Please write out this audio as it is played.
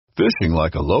Fishing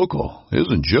like a local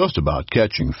isn't just about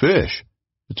catching fish.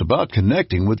 It's about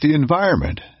connecting with the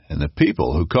environment and the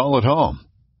people who call it home.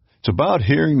 It's about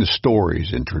hearing the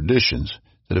stories and traditions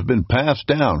that have been passed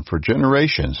down for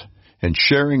generations and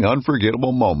sharing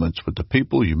unforgettable moments with the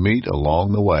people you meet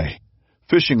along the way.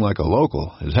 Fishing like a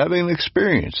local is having an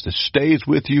experience that stays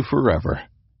with you forever.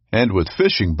 And with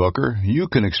Fishing Booker, you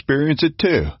can experience it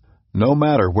too, no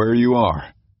matter where you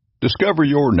are. Discover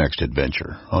your next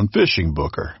adventure on Fishing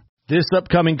Booker. This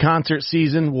upcoming concert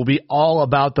season will be all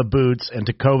about the boots, and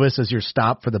Tecovas is your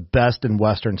stop for the best in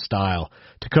Western style.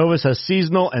 Tecovas has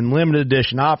seasonal and limited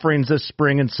edition offerings this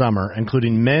spring and summer,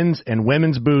 including men's and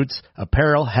women's boots,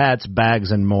 apparel, hats,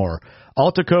 bags, and more.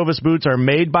 All Tecovas boots are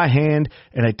made by hand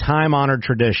in a time-honored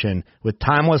tradition with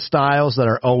timeless styles that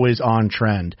are always on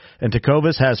trend. And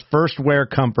Tecovas has first wear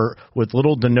comfort with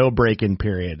little to no break-in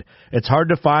period. It's hard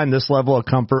to find this level of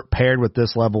comfort paired with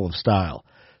this level of style.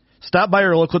 Stop by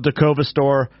your local Tecovas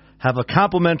store, have a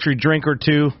complimentary drink or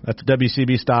two, that's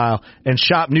WCB style, and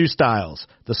shop new styles.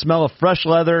 The smell of fresh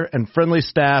leather and friendly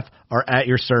staff are at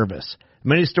your service.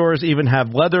 Many stores even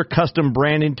have leather custom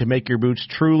branding to make your boots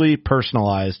truly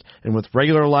personalized. And with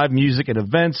regular live music and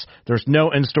events, there's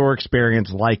no in-store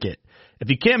experience like it.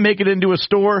 If you can't make it into a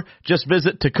store, just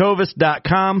visit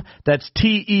tecovas.com. That's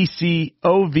TECOVAS.com.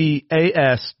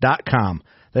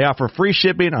 They offer free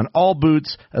shipping on all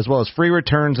boots, as well as free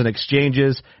returns and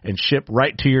exchanges, and ship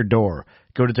right to your door.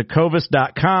 Go to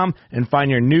tecovas.com and find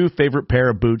your new favorite pair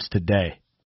of boots today.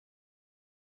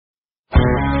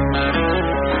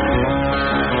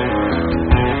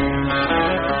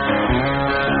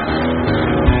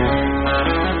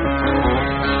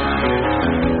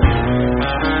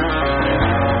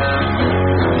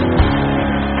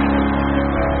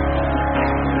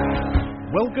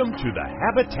 Welcome to the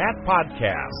Habitat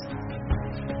Podcast,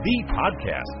 the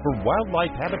podcast for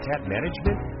wildlife habitat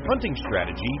management, hunting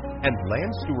strategy, and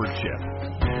land stewardship.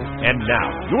 And now,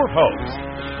 your host,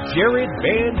 Jared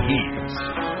Van Hees.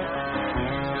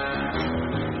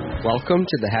 Welcome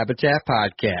to the Habitat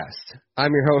Podcast.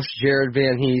 I'm your host, Jared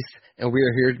Van Hees, and we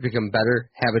are here to become better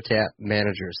habitat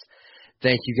managers.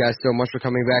 Thank you guys so much for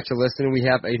coming back to listen. We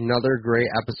have another great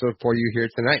episode for you here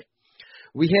tonight.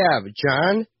 We have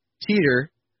John Teeter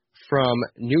from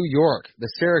New York, the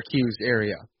Syracuse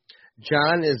area.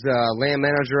 John is a land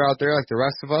manager out there like the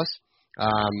rest of us,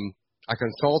 a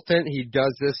consultant. He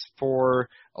does this for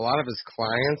a lot of his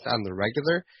clients on the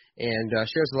regular and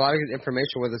shares a lot of good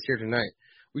information with us here tonight.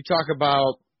 We talk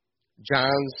about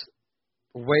John's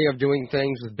way of doing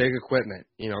things with big equipment,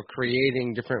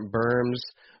 creating different berms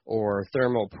or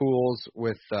thermal pools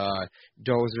with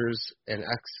dozers and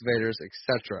excavators,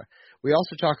 etc. We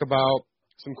also talk about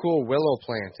some cool willow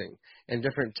planting and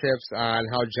different tips on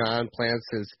how John plants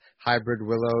his hybrid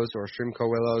willows or Shrimco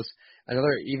willows.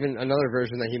 Another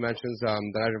version that he mentions that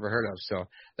I've never heard of. So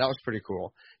that was pretty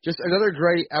cool. Just another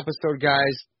great episode,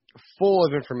 guys, full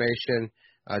of information.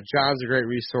 John's a great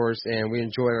resource, and we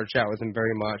enjoyed our chat with him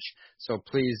very much. So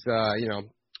please,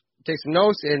 take some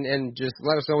notes and just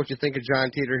let us know what you think of John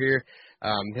Teeter here.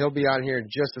 He'll be on here in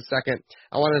just a second.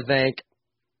 I want to thank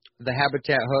the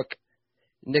Habitat Hook.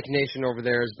 Nick Nation over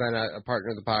there has been a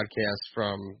partner of the podcast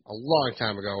from a long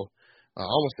time ago,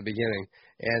 almost the beginning.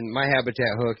 And my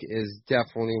Habitat Hook is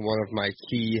definitely one of my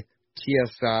key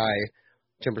TSI,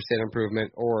 timber stand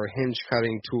improvement, or hinge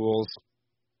cutting tools,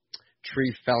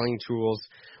 tree felling tools.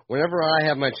 Whenever I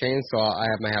have my chainsaw, I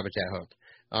have my Habitat Hook.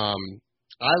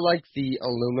 I like the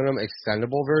aluminum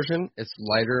extendable version. It's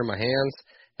lighter in my hands,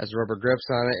 has rubber grips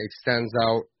on it, extends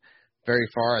out very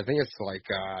far. I think it's like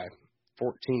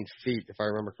 14 feet, if I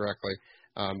remember correctly.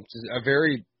 Just a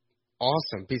very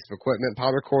awesome piece of equipment,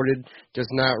 powder coated, does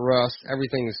not rust.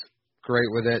 Everything's great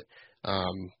with it.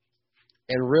 And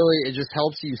really, it just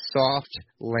helps you soft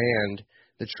land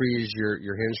the trees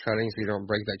you're hinge cutting so you don't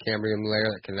break that cambium layer,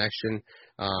 that connection.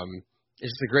 It's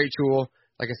just a great tool.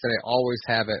 Like I said, I always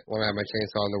have it when I have my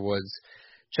chainsaw in the woods.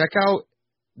 Check out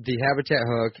the Habitat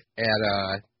Hook at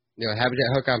Habitat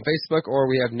Hook on Facebook, or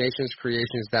we have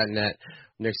nationscreations.net,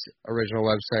 Nick's original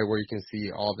website, where you can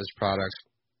see all of his products.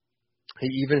 He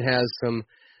even has some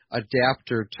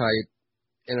adapter-type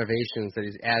innovations that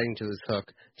he's adding to this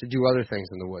hook to do other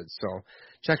things in the woods. So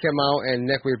check him out, and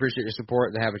Nick, we appreciate your support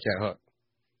of the Habitat Hook.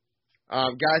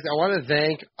 Guys, I want to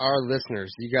thank our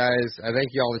listeners. You guys, I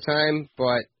thank you all the time,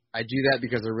 but I do that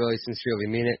because I really sincerely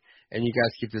mean it, and you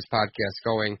guys keep this podcast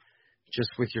going.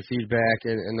 Just with your feedback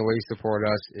and the way you support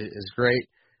us is great.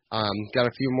 Got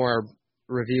a few more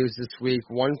reviews this week.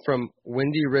 One from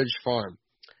Windy Ridge Farm.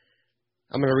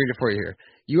 I'm going to read it for you here.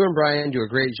 You and Brian do a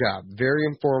great job. Very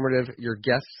informative. Your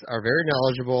guests are very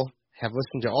knowledgeable, Have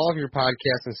listened to all of your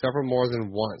podcasts and several more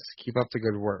than once. Keep up the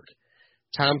good work.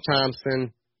 Tom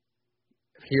Thompson,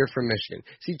 here from Michigan.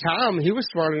 See, Tom, he was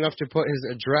smart enough to put his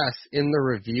address in the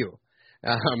review.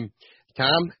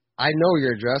 Tom, I know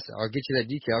your address. I'll get you that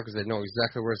decal because I know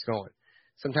exactly where it's going.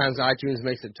 Sometimes iTunes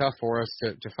makes it tough for us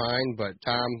to find, but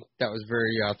Tom, that was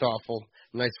very thoughtful.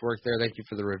 Nice work there. Thank you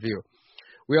for the review.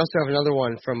 We also have another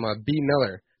one from B.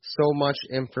 Miller. So much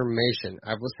information.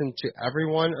 I've listened to every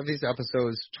one of these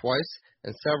episodes twice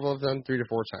and several of them 3 to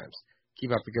 4 times.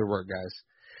 Keep up the good work, guys.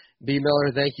 B.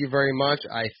 Miller, thank you very much.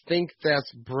 I think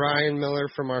that's Brian Miller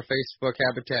from our Facebook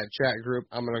Habitat chat group.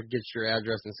 I'm going to get your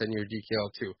address and send you a decal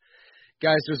too.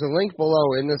 Guys, there's a link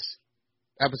below in this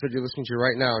episode you're listening to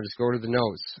right now. Just go to the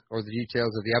notes or the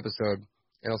details of the episode,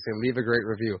 and it'll say leave a great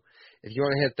review. If you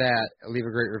want to hit that, leave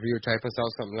a great review, type us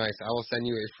out something nice, I will send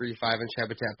you a free 5-inch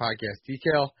Habitat Podcast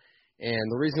decal. And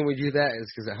the reason we do that is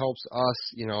because it helps us,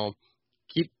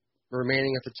 keep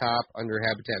remaining at the top under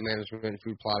habitat management,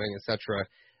 food plotting, etc.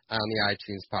 on the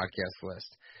iTunes podcast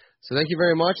list. So thank you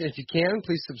very much. And if you can,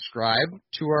 please subscribe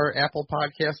to our Apple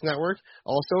Podcast Network.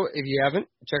 Also, if you haven't,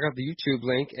 check out the YouTube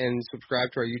link and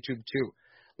subscribe to our YouTube too.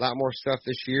 A lot more stuff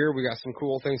this year. We got some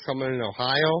cool things coming in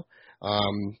Ohio.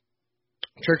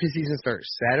 Turkey season starts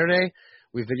Saturday.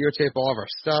 We videotape all of our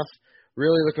stuff.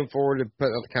 Really looking forward to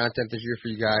putting up content this year for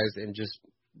you guys, and just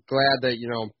glad that,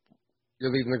 you're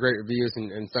leaving the great reviews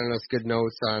and sending us good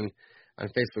notes on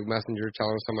Facebook Messenger,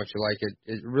 telling us how much you like it.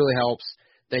 It really helps.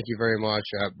 Thank you very much.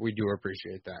 We do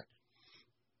appreciate that.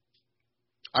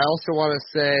 I also want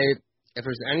to say, if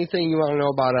there's anything you want to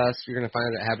know about us, you're going to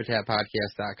find it at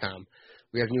habitatpodcast.com.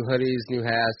 We have new hoodies, new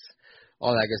hats,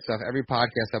 all that good stuff. Every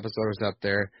podcast episode is up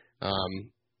there.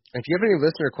 If you have any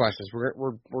listener questions,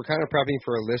 we're kind of prepping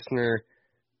for a listener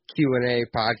Q&A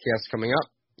podcast coming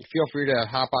up. Feel free to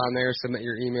hop on there, submit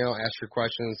your email, ask your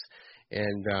questions,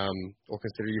 and we'll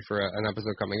consider you for an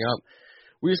episode coming up.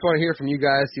 We just want to hear from you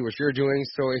guys, see what you're doing.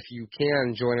 So if you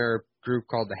can, join our group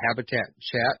called the Habitat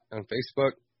Chat on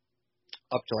Facebook.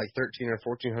 Up to like 1,300 or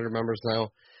 1,400 members now.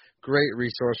 Great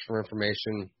resource for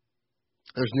information.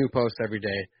 There's new posts every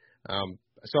day.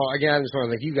 So again, I just want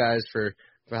to thank you guys for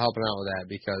helping out with that,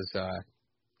 because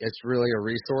it's really a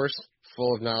resource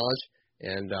full of knowledge,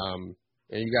 and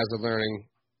you guys are learning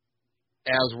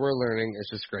as we're learning. It's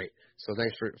just great. So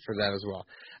thanks for that as well.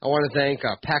 I want to thank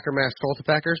Packer Mass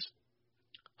Cultipackers,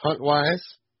 Huntwise,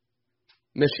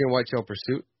 Michigan Whitetail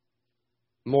Pursuit,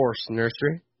 Morse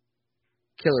Nursery,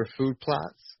 Killer Food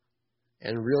Plots,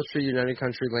 and Realtree United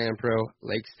Country Land Pro,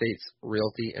 Lake States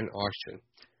Realty and Auction.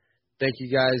 Thank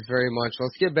you guys very much.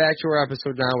 Let's get back to our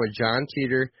episode now with John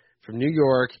Teeter from New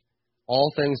York,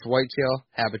 all things whitetail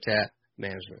habitat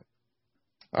management.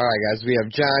 All right, guys, we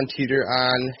have John Teeter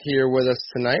on here with us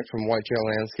tonight from Whitetail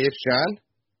Landscapes. John,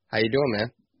 how you doing,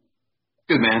 man?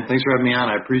 Good, man. Thanks for having me on.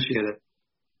 I appreciate it.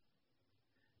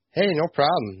 Hey, no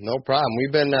problem. No problem.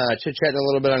 We've been chit-chatting a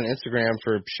little bit on Instagram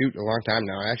for, a long time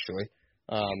now, actually.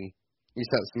 You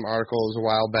sent some articles a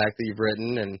while back that you've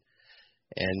written, and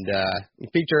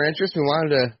it piqued our interest. We wanted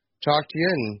to talk to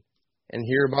you and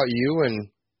hear about you and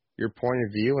your point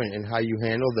of view and how you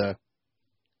handle the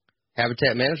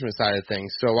habitat management side of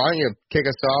things. So why don't you kick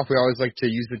us off? We always like to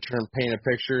use the term paint a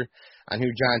picture on who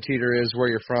John Teeter is, where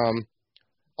you're from,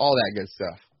 all that good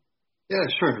stuff. Yeah,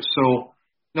 sure. So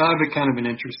I have a kind of an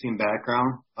interesting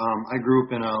background. I grew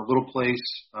up in a little place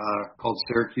called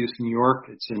Syracuse, New York.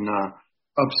 It's in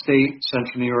upstate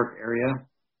central New York area.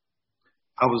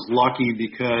 I was lucky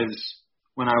because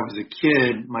when I was a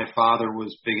kid, my father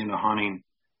was big into hunting.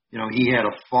 He had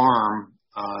a farm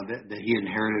that he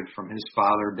inherited from his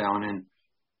father down in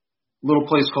a little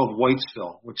place called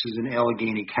Whitesville, which is in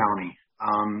Allegheny County.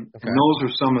 And those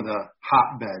are some of the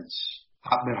hotbed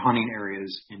hunting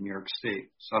areas in New York State.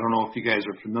 So I don't know if you guys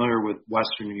are familiar with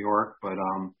Western New York, but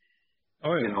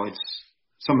it's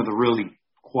some of the really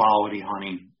quality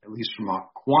hunting, at least from a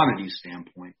quantity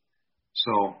standpoint.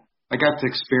 So I got to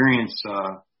experience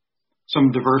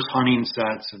some diverse hunting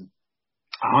sets, and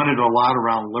I hunted a lot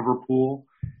around Liverpool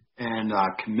and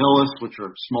Camillus, which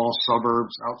are small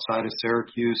suburbs outside of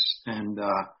Syracuse, and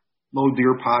low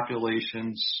deer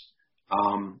populations.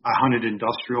 I hunted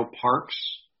industrial parks.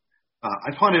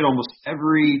 I've hunted almost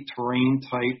every terrain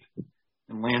type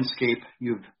and landscape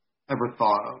you've ever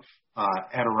thought of.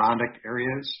 Adirondack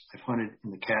areas. I've hunted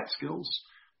in the Catskills.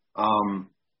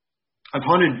 I've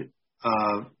hunted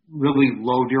really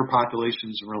low deer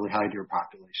populations and really high deer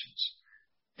populations.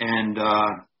 And,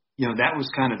 that was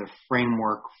kind of the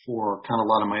framework for kind of a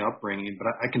lot of my upbringing. But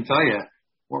I can tell you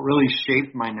what really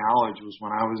shaped my knowledge was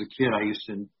when I was a kid, I used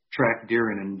to track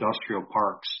deer in industrial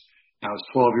parks. I was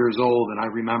 12 years old, and I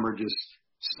remember just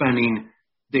spending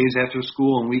days after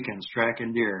school and weekends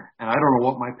tracking deer. And I don't know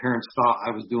what my parents thought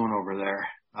I was doing over there.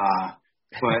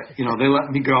 But, you know, they let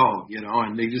me go, you know,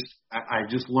 and I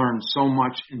just learned so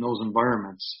much in those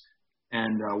environments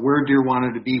and where deer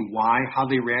wanted to be, why, how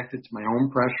they reacted to my own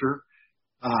pressure.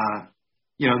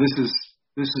 You know, this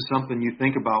is something you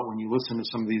think about when you listen to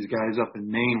some of these guys up in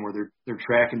Maine where they're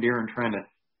tracking deer and trying to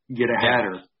get ahead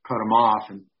or cut them off.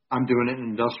 And I'm doing it in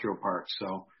industrial parks.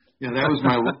 So, you know, that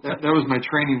was my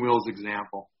training wheels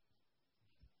example.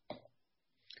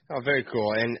 Oh, very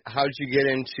cool. And how did you get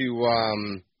into,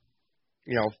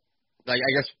 you know, like,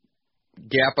 I guess,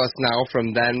 gap us now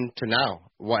from then to now.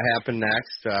 What happened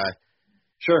next?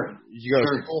 Sure. Did you go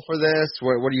to school for this?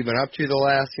 What have you been up to the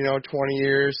last, 20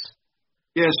 years?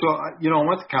 Yeah, so, I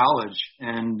went to college,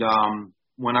 and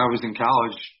when I was in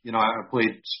college, I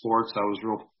played sports. I was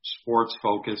real sports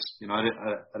focused. I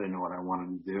didn't know what I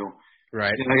wanted to do.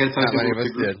 Right. And I got a Not many of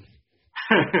us did.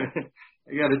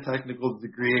 I got a technical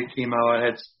degree. It came out. I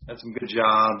had some good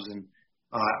jobs, and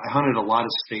I hunted a lot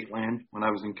of state land when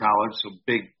I was in college, so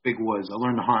big woods. I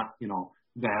learned to hunt,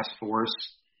 vast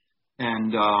forests.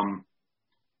 And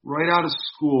right out of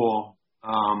school,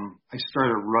 I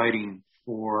started writing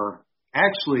for,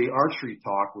 actually, Archery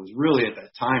Talk was really, at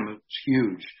that time, it was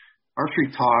huge.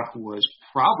 Archery Talk was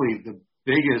probably the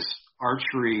biggest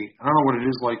archery, I don't know what it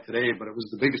is like today, but it was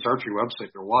the biggest archery website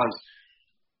there was.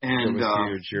 And it was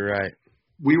huge, you're right.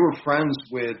 We were friends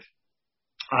with,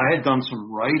 I had done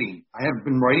some writing. I had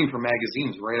been writing for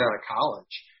magazines right out of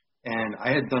college. And I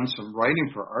had done some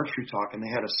writing for Archery Talk, and they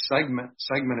had a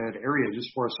segmented area just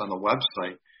for us on the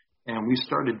website. And we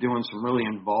started doing some really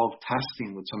involved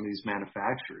testing with some of these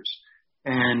manufacturers.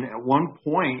 And at one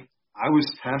point, I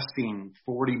was testing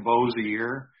 40 bows a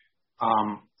year.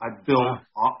 I built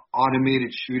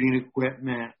automated shooting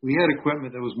equipment. We had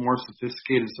equipment that was more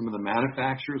sophisticated than some of the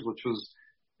manufacturers, which was,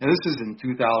 now this is in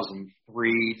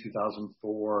 2003,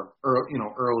 2004,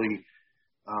 early.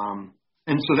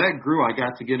 And so that grew. I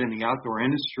got to get in the outdoor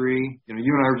industry. You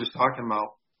and I were just talking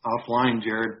about offline,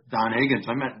 Jared, Don Higgins.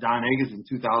 I met Don Higgins in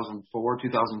 2004,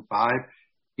 2005.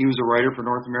 He was a writer for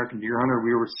North American Deer Hunter.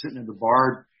 We were sitting at the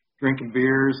bar drinking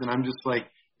beers, and I'm just like,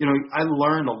 I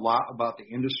learned a lot about the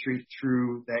industry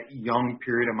through that young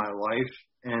period of my life.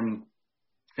 And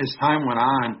as time went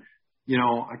on,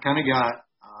 I kind of got,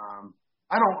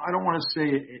 I don't want to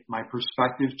say my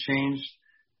perspective changed,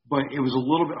 but it was a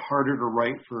little bit harder to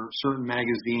write for certain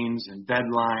magazines and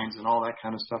deadlines and all that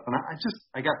kind of stuff. And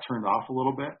I got turned off a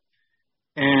little bit.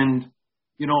 And,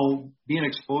 being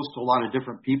exposed to a lot of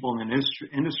different people in the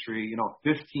industry,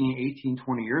 15, 18,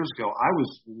 20 years ago, I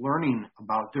was learning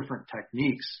about different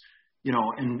techniques,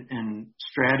 and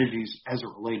strategies as it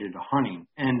related to hunting.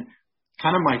 And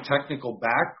kind of my technical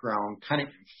background kind of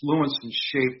influenced and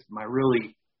shaped my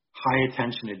really high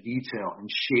attention to detail and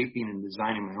shaping and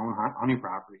designing my own hunting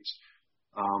properties.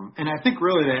 And I think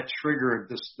really that triggered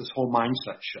this whole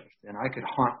mindset shift, and I could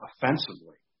hunt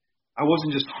offensively. I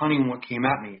wasn't just hunting what came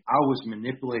at me. I was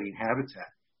manipulating habitat.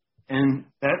 And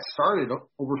that started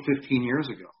over 15 years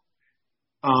ago.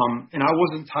 And I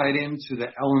wasn't tied into the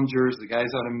Ellingers, the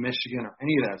guys out of Michigan, or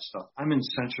any of that stuff. I'm in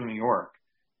central New York.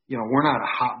 We're not a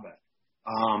hotbed.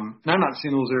 And I'm not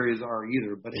saying those areas are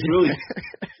either, but it really,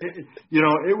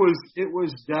 it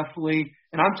was definitely,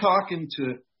 and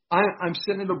I'm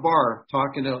sitting at a bar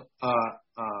talking to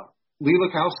Lee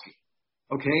Lukowski,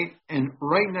 okay, and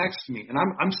right next to me, and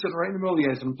I'm sitting right in the middle of the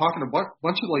guys, and I'm talking to a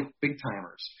bunch of like big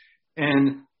timers,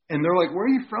 and they're like, "Where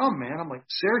are you from, man?" I'm like,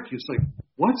 "Syracuse." Like,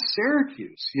 what's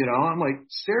Syracuse? I'm like,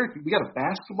 "Syracuse. We got a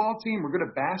basketball team. We're good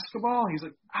at basketball." And he's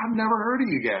like, "I've never heard of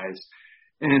you guys."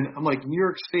 And I'm like, New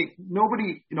York State,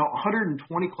 nobody,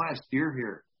 120 class deer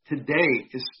here today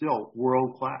is still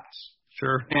world class.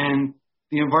 Sure. And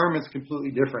the environment's completely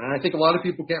different. And I think a lot of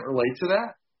people can't relate to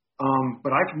that.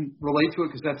 But I can relate to it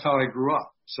because that's how I grew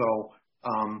up. So,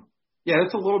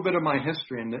 that's a little bit of my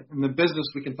history. And the business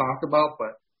we can talk about,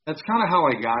 but that's kind of how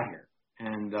I got here.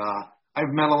 And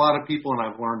I've met a lot of people and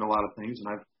I've learned a lot of things.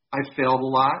 And I've failed a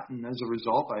lot. And as a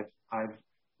result, I've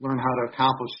learned how to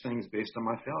accomplish things based on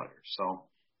my failures. So,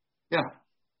 yeah.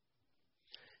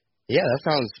 Yeah, that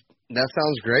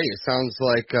sounds great. It sounds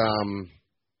like a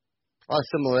lot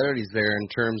of similarities there in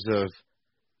terms of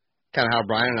kind of how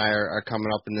Brian and I are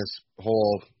coming up in this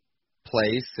whole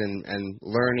place and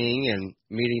learning and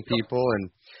meeting people. And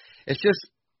it's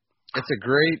a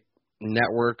great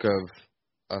network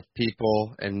of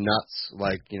people and nuts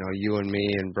like, you and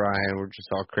me and Brian. We're just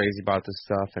all crazy about this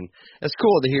stuff. And it's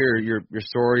cool to hear your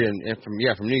story and from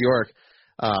New York.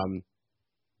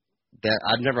 That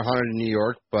I've never hunted in New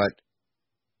York, but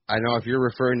I know if you're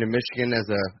referring to Michigan as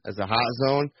a hot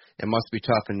zone, it must be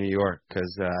tough in New York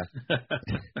because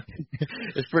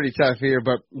it's pretty tough here.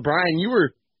 But Brian, you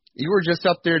were just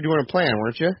up there doing a plan,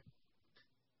 weren't you?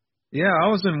 Yeah, I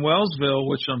was in Wellsville,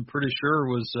 which I'm pretty sure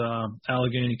was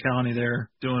Allegheny County there,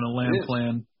 doing a land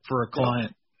plan for a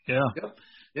client. Yep.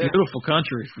 Yeah. Beautiful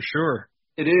country for sure.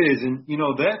 It is, and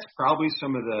that's probably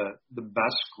some of the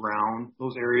best ground.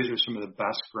 Those areas are some of the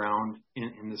best ground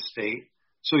in the state.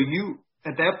 So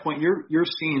at that point, you're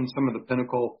seeing some of the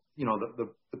pinnacle,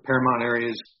 the paramount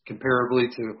areas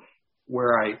comparably to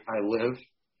where I live.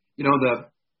 I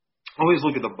always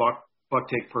look at the buck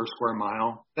take per square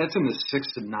mile. That's in the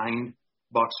 $6 to $9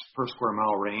 per square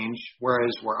mile range.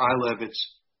 Whereas where I live,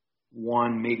 it's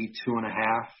 1, maybe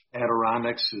 2.5.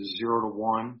 Adirondacks is 0 to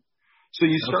 1. So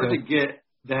you start to get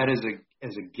that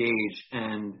as a gauge,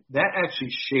 and that actually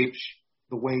shapes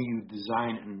the way you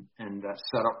design and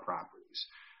set up properties.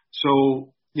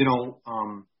 So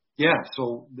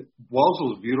so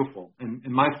Wellsville is beautiful, and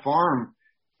my farm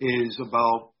is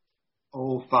about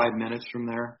 5 minutes from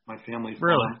there. My family farm.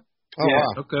 Really? Oh, yeah.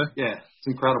 Wow. Okay. Yeah, it's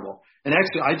incredible. And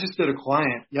actually, I just did a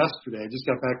client yesterday. I just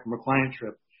got back from a client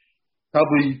trip.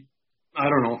 Probably,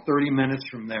 30 minutes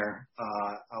from there,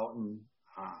 out in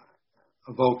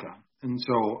Avoca. And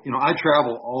so, I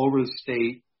travel all over the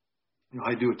state.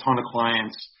 I do a ton of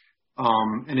clients,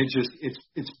 and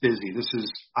it's busy. This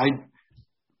is I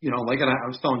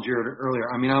was telling Jared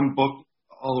earlier. I mean, I'm booked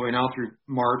all the way now through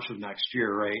March of next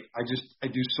year, right? I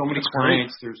do so many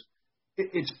clients.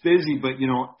 It's busy, but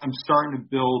I'm starting to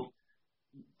build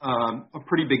a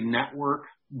pretty big network.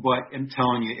 But I'm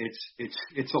telling you,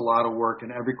 it's a lot of work,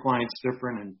 and every client's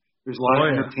different, and there's a lot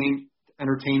of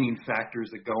entertaining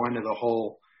factors that go into the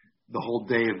whole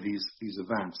day of these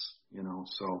events.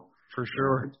 So for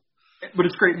sure. But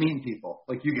it's great meeting people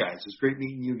like you guys. It's great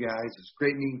meeting you guys. It's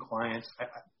great meeting clients.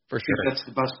 For sure, that's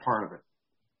the best part of it.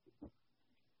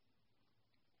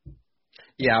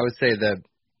 Yeah, I would say that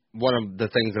one of the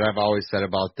things that I've always said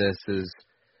about this is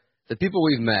the people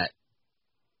we've met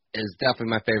is definitely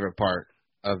my favorite part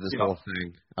of this whole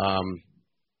thing.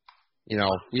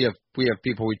 We have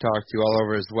people we talk to all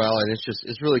over as well, and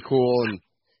it's really cool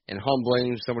and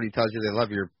humbling. Somebody tells you they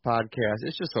love your podcast.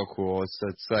 It's just so cool.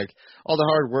 It's like all the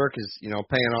hard work is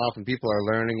paying off, and people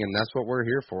are learning, and that's what we're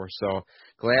here for. So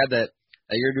glad that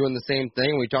you're doing the same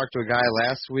thing. We talked to a guy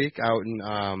last week out in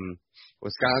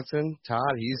Wisconsin,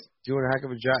 Todd. He's doing a heck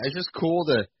of a job. It's just cool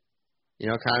to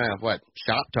kind of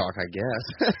shop talk, I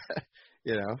guess.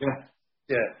 Yeah.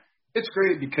 It's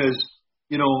great because,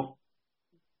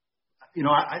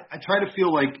 I try to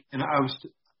feel like, and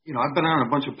I've been on a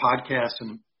bunch of podcasts,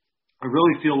 and I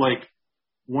really feel like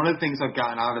one of the things I've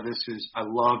gotten out of this is I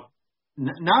love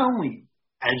not only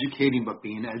educating, but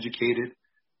being educated.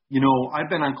 I've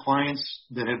been on clients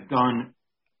that have done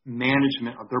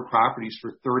management of their properties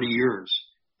for 30 years,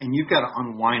 and you've got to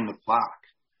unwind the clock.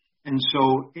 And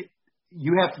so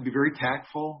you have to be very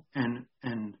tactful and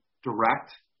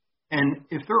direct. And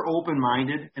if they're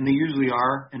open-minded, and they usually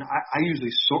are, and I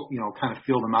usually kind of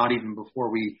feel them out even before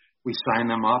we sign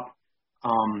them up.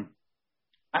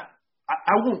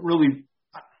 I won't really,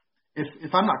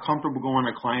 if I'm not comfortable going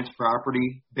to a client's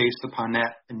property based upon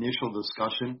that initial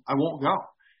discussion, I won't go,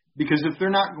 because if they're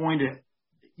not going to,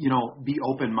 be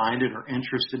open-minded or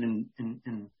interested in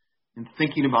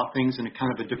thinking about things in a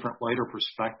kind of a different light or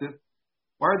perspective,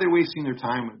 why are they wasting their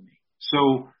time with me?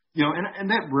 So. And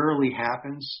that rarely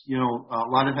happens. A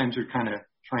lot of times they're kind of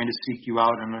trying to seek you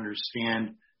out and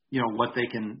understand, what they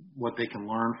can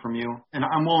learn from you. And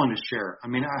I'm willing to share. I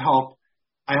mean, I help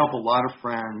a lot of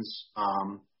friends.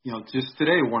 Just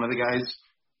today, one of the guys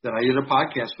that I did a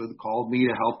podcast with called me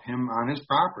to help him on his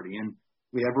property, and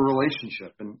we have a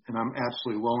relationship, and I'm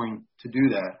absolutely willing to do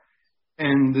that.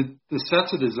 And the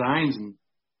sets of designs and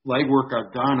legwork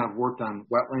I've done, I've worked on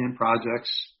wetland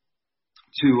projects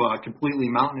to completely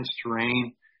mountainous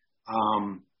terrain,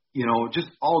 just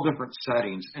all different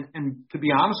settings. And to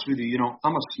be honest with you,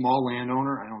 I'm a small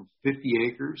landowner. I own 50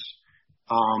 acres.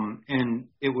 And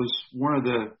it was one of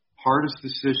the hardest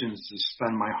decisions to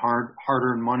spend my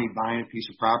hard-earned money buying a piece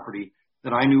of property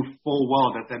that I knew full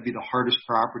well that'd be the hardest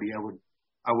property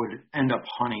I would end up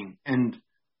hunting. And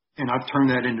I've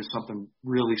turned that into something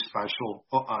really special.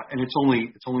 And it's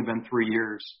only been 3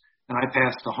 years, and I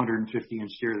passed the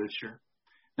 150-inch deer this year.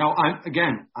 Now,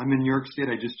 I'm in New York State.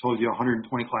 I just told you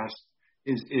 120 class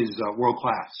is world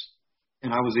class,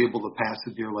 and I was able to pass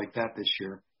a deer like that this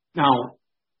year. Now,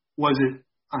 was it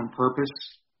on purpose?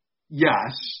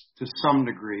 Yes, to some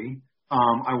degree.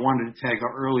 I wanted to tag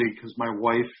out early because my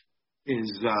wife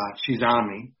she's on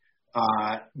me.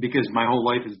 because my whole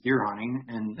life is deer hunting,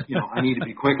 and I need to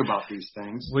be quick about these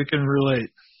things. We can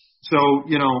relate. So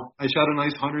I shot a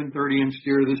nice 130-inch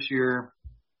deer this year,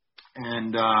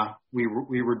 and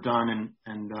we were done,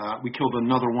 and we killed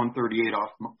another 138 off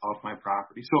my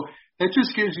property. So that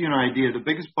just gives you an idea. The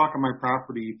biggest buck on my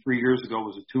property 3 years ago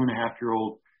was a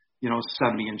 2.5-year-old,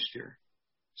 70-inch deer.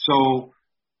 So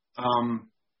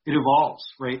it evolves,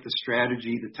 right? The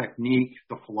strategy, the technique,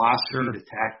 the philosophy, sure. the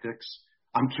tactics.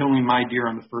 I'm killing my deer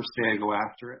on the first day I go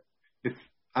after it.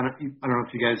 I don't know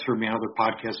if you guys heard me on other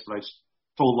podcasts, but I've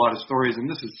told a lot of stories, and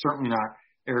this is certainly not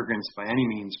arrogance by any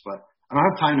means, but I don't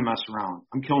have time to mess around.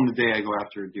 I'm killing the day I go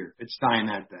after a deer. It's dying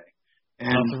that day.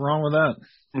 And nothing wrong with that.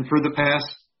 And for the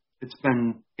past, it's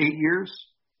been 8 years.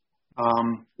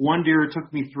 One deer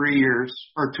took me 2 years.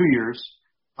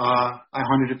 I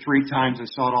hunted it 3 times. I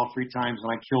saw it all 3 times,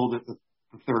 and I killed it the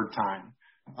third time.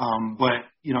 But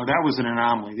that was an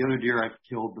anomaly. The other deer I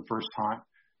killed the first hunt.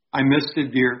 I missed a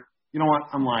deer. You know what?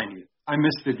 I'm lying to you. I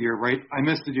missed the deer, right? I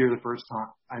missed the deer the first hunt.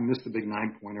 I missed the big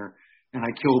 9-pointer, and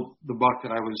I killed the buck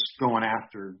that I was going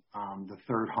after the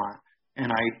third hunt.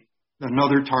 And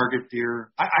another target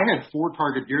deer. I had 4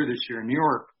 target deer this year in New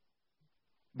York.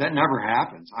 That never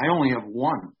happens. I only have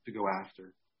 1 to go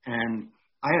after, and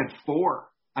I had 4.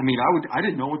 I mean, I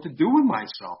didn't know what to do with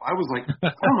myself. I was like, I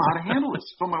don't know how to handle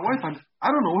this. So my wife,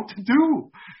 I don't know what to do,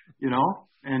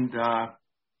 And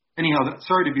anyhow,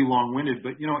 sorry to be long-winded,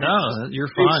 but no, you're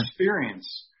fine.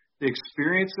 The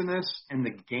experience in this, and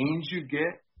the gains you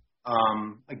get,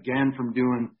 again from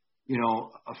doing,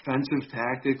 offensive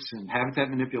tactics and habitat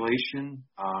manipulation,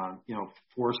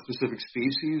 for specific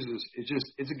species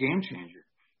it's a game changer.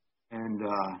 And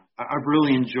I've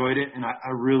really enjoyed it, and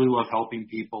I really love helping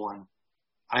people. And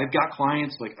I've got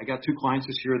clients, I got 2 clients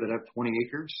this year that have 20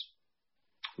 acres.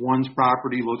 One's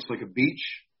property looks like a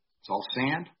beach. It's all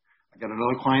sand. I got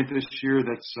another client this year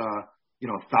that's,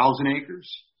 1,000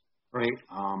 acres, right?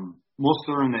 Most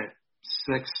are in that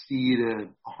 60 to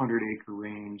 100 acre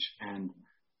range. And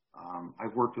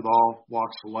I've worked with all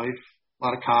walks of life, a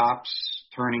lot of cops,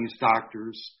 attorneys,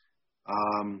 doctors, a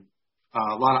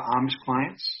lot of Amish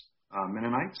clients,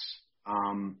 Mennonites,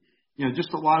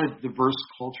 just a lot of diverse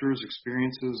cultures,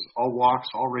 experiences, all walks,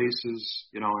 all races,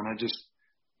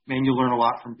 and you learn a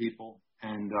lot from people,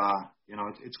 and,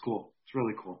 it's cool. It's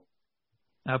really cool.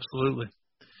 Absolutely.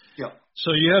 Yeah.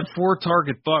 So you had 4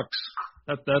 target bucks.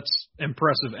 That's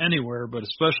impressive anywhere, but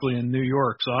especially in New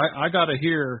York. So I got to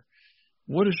hear,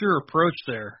 what is your approach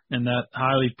there in that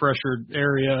highly pressured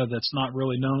area that's not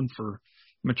really known for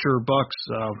mature bucks?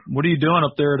 What are you doing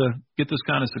up there to get this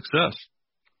kind of success?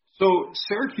 So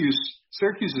Syracuse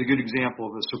is a good example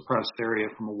of a suppressed area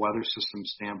from a weather system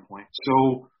standpoint.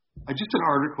 So I just did an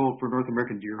article for North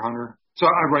American Deer Hunter. So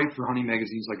I write for hunting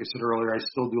magazines, like I said earlier. I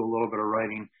still do a little bit of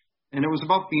writing, and it was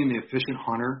about being the efficient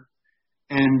hunter.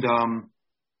 And I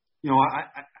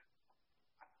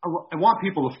want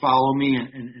people to follow me,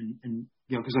 and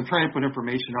because I'm trying to put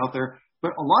information out there.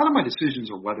 But a lot of my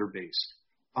decisions are weather based,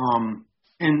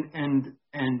 and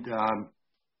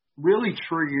really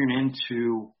triggering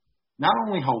into not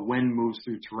only how wind moves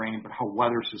through terrain, but how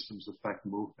weather systems affect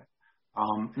movement.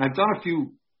 And I've done a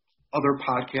few other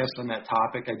podcasts on that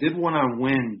topic. I did one on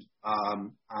wind,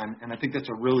 and I think that's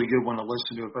a really good one to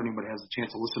listen to if anybody has a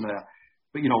chance to listen to that.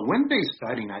 But wind-based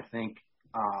bedding, I think,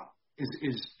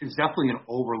 is definitely an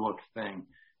overlooked thing.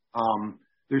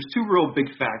 There's 2 real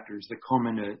big factors that come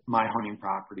into my hunting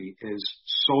property: is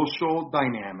social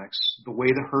dynamics, the way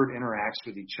the herd interacts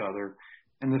with each other,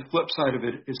 and the flip side of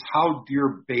it is how deer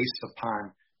are based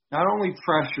upon not only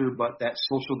pressure, but that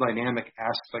social dynamic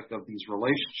aspect of these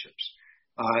relationships.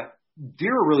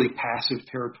 Deer are really passive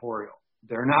territorial.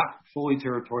 They're not fully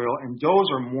territorial, and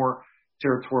does are more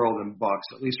territorial than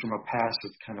bucks, at least from a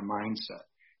passive kind of mindset.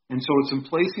 And so it's in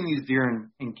placing these deer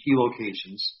in key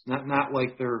locations, not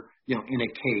like they're, in a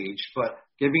cage, but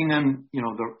giving them,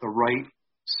 the right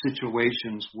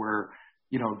situations where,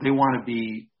 they want to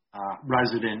be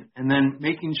resident, and then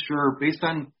making sure based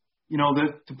on,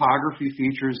 the topography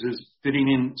features is fitting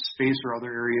in space or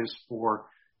other areas for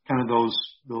kind of those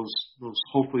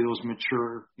hopefully those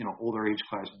mature, older age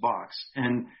class bucks.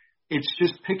 And it's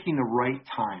just picking the right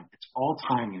time. It's all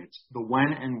timing. It's the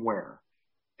when and where.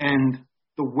 And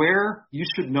the where, you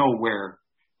should know where.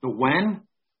 The when,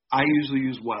 I usually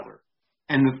use weather.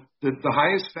 And the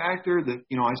highest factor that,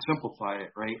 I simplify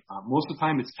it, right? Most of the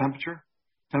time it's temperature.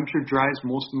 Temperature drives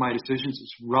most of my decisions.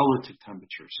 It's relative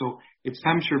temperature. So it's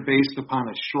temperature based upon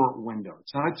a short window.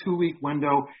 It's not a 2-week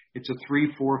window. It's a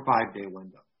 3, 4, 5-day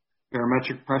window.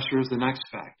 Barometric pressure is the next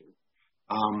factor.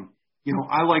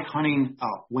 I like hunting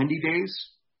windy days,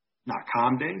 not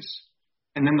calm days.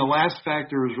 And then the last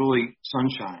factor is really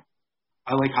sunshine.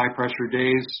 I like high pressure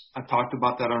days. I've talked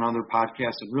about that on other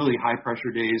podcasts. And really high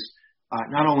pressure days,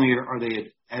 not only are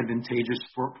they advantageous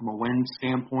from a wind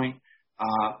standpoint,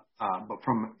 but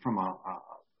from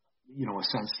a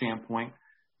sense standpoint.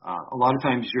 A lot of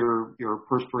times your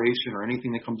perspiration or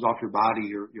anything that comes off your body,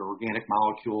 your organic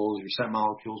molecules, your scent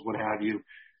molecules, what have you,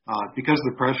 because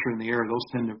of the pressure in the air, those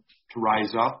tend to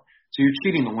rise up. So you're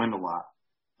cheating the wind a lot.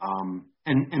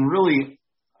 And really,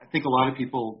 I think a lot of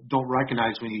people don't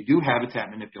recognize when you do habitat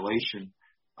manipulation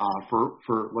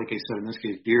for like I said, in this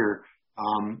case, deer,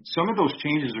 some of those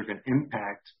changes are going to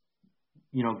impact,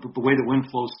 the way the wind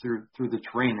flows through the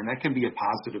terrain, and that can be a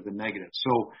positive and negative.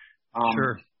 So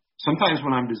Sure. Sometimes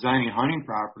when I'm designing hunting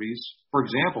properties, for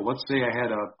example, let's say I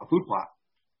had a food plot,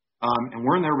 and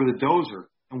we're in there with a dozer,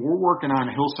 and we're working on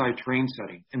a hillside terrain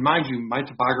setting. And mind you, my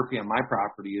topography on my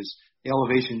property is the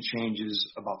elevation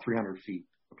changes about 300 feet.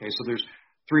 Okay, so there's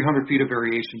 300 feet of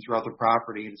variation throughout the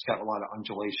property, and it's got a lot of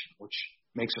undulation, which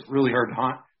makes it really hard to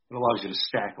hunt, but allows you to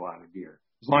stack a lot of deer,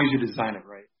 as long as you design it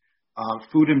right.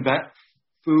 Food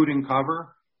and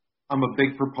cover, I'm a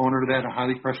big proponent of that on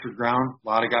highly pressured ground. A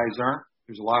lot of guys aren't.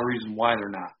 There's a lot of reasons why they're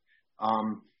not.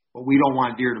 But we don't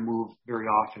want deer to move very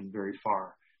often, very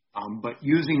far. But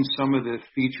using some of the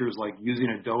features like using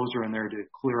a dozer in there to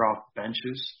clear off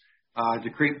benches, to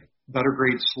create better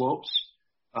grade slopes,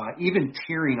 even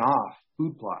tearing off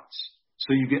food plots.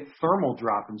 So you get thermal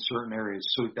drop in certain areas.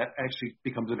 So that actually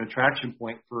becomes an attraction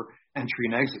point for entry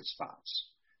and exit spots.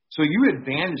 So you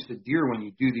advantage the deer when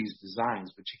you do these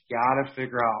designs, but you got to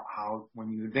figure out how, when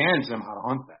you advantage them, how to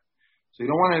hunt them. So you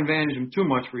don't want to advantage them too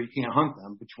much where you can't hunt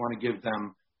them, but you want to give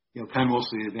them, kind of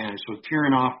mostly the advantage. So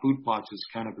tearing off food plots is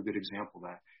kind of a good example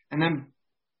of that. And then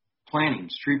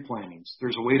plantings, tree plantings.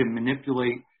 There's a way to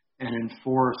manipulate and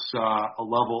enforce a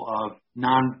level of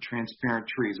non-transparent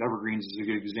trees. Evergreens is a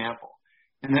good example.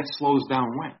 And that slows down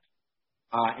wind.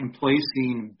 In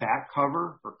placing back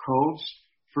cover or coves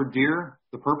for deer,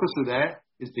 the purpose of that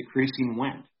is decreasing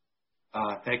wind.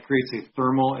 That creates a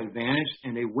thermal advantage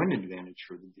and a wind advantage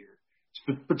for the deer,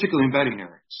 particularly in bedding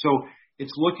areas. So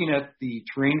it's looking at the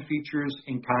terrain features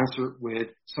in concert with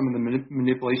some of the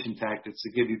manipulation tactics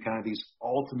to give you kind of these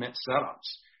ultimate setups.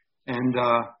 And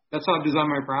that's how I design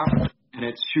my property. And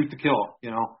it's shoot to kill.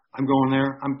 I'm going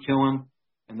there, I'm killing,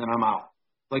 and then I'm out.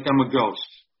 Like I'm a ghost.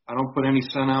 I don't put any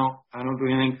scent out. I don't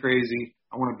do anything crazy.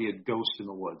 I want to be a ghost in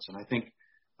the woods. And I think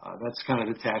that's kind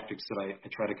of the tactics that I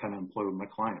try to kind of employ with my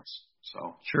clients.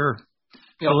 So sure.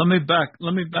 Yeah. So let me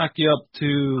back you up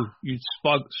to, you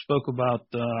spoke about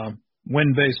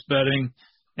wind-based bedding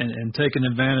and taking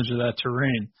advantage of that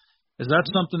terrain. Is that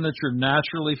something that you're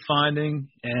naturally finding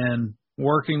and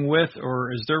working with,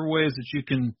 or is there ways that you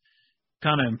can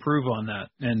kind of improve on that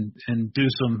and do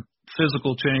some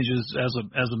physical changes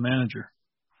as a manager?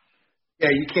 Yeah,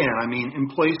 you can. I mean, in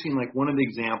placing, like one of the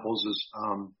examples is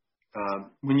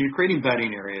when you're creating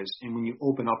bedding areas and when you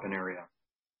open up an area,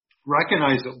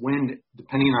 recognize that wind,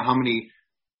 depending on how many,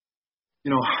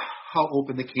 how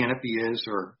open the canopy is,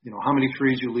 or how many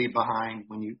trees you leave behind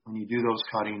when you do those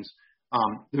cuttings,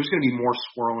 there's going to be more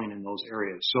swirling in those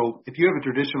areas. So if you have a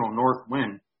traditional north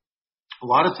wind, a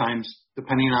lot of times,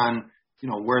 depending on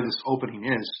where this opening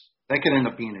is, that could end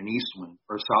up being an east wind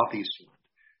or a southeast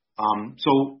wind.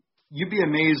 So you'd be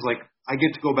amazed. Like I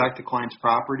get to go back to clients'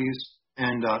 properties,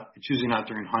 and it's usually not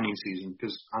during hunting season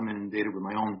because I'm inundated with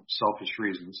my own selfish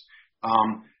reasons.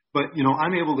 But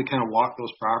I'm able to kind of walk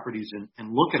those properties and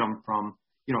look at them from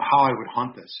how I would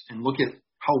hunt this, and look at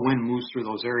how wind moves through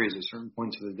those areas at certain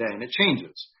points of the day, and it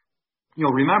changes.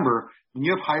 Remember, when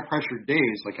you have high pressure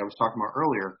days, like I was talking about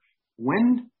earlier,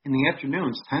 wind in the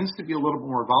afternoons tends to be a little bit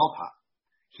more volatile.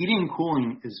 Heating and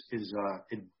cooling is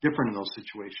different in those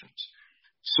situations.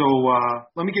 So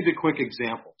let me give you a quick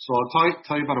example. So I'll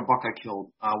tell you about a buck I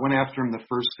killed. Went after him the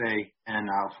first day, and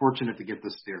fortunate to get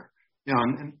this deer.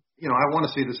 I want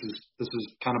to say this is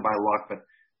kind of by luck,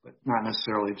 but not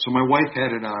necessarily. So my wife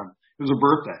had it was a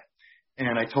birthday,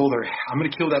 and I told her I'm going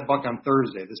to kill that buck on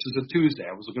Thursday. This is a Tuesday.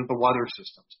 I was looking at the weather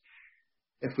systems.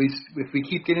 If we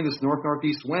keep getting this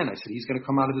northeast wind, I said he's going to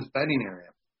come out of this bedding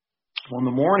area. Well, in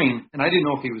the morning, and I didn't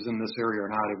know if he was in this area or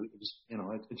not. It was,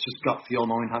 it's just gut feel,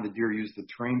 knowing how the deer use the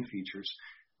terrain features.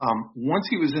 Once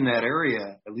he was in that area,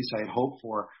 at least I had hoped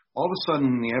for, all of a sudden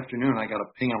in the afternoon, I got a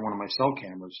ping on one of my cell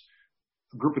cameras.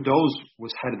 A group of does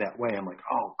was headed that way. I'm like,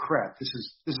 oh crap, this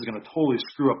is going to totally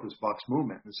screw up this buck's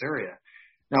movement in this area.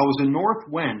 Now it was a north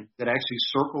wind that actually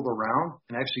circled around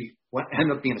and actually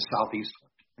ended up being a southeast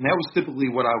wind. And that was typically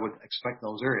what I would expect in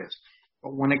those areas.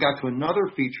 But when it got to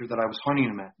another feature that I was hunting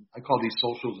them at, I call these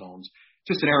social zones,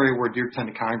 just an area where deer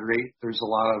tend to congregate. There's a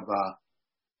lot of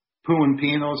poo and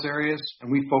pee in those areas,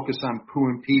 and we focus on poo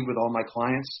and pee with all my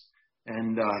clients,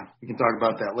 and we can talk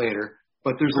about that later.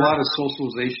 But there's a lot of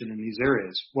socialization in these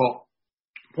areas. Well,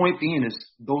 point being is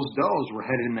those does were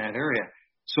headed in that area.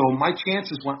 So my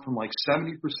chances went from like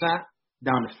 70%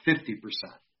 down to 50%.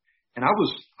 And I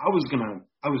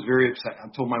was very upset. I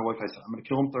told my wife, I said, I'm going to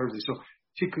kill him Thursday. So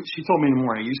she told me in the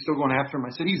morning, are you still going after him?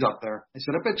 I said, he's up there. I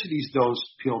said, I bet you these does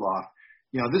peeled off.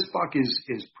 This buck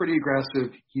is pretty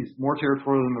aggressive. He's more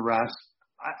territorial than the rest.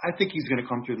 I think he's going to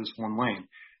come through this one lane.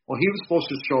 Well, he was supposed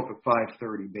to show up at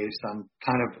 5:30 based on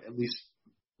kind of at least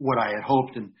what I had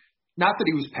hoped. And not that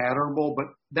he was patternable, but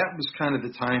that was kind of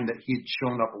the time that he'd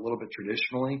shown up a little bit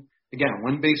traditionally. Again,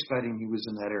 wind-based bedding, he was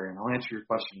in that area. And I'll answer your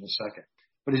question in a second.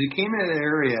 But as he came into that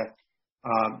area,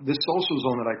 this social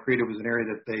zone that I created was an area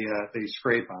that they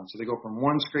scrape on. So they go from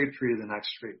one scrape tree to the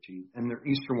next scrape tree. And they're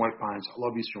eastern white pines. I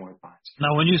love eastern white pines.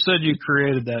 Now, when you said you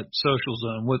created that social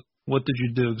zone, what did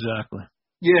you do exactly?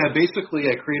 Yeah, basically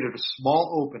I created a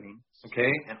small opening, okay?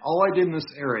 And all I did in this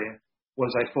area was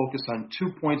I focused on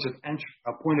 2 points of entry,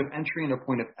 a point of entry and a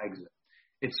point of exit.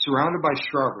 It's surrounded by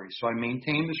shrubbery, so I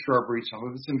maintain the shrubbery. Some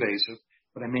of it's invasive,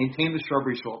 but I maintain the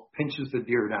shrubbery so it pinches the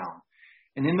deer down.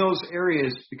 And in those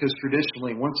areas, because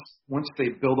traditionally, once they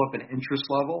build up an interest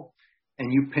level,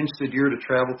 and you pinch the deer to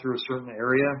travel through a certain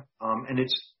area, and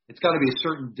it's got to be a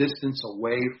certain distance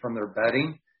away from their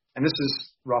bedding, and this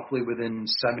is roughly within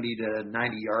 70 to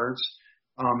 90 yards.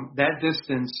 That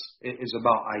distance is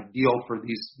about ideal for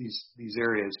these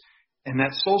areas, and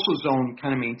that social zone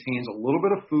kind of maintains a little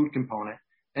bit of food component,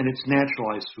 and it's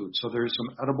naturalized food. So there's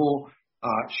some edible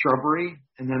shrubbery,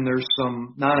 and then there's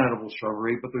some non-edible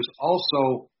shrubbery, but there's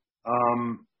also,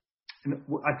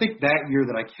 I think that year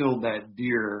that I killed that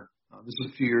deer, this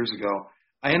was a few years ago,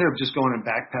 I ended up just going in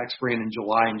backpack spraying in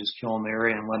July and just killing the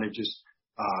area and letting it just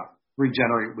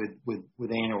regenerate with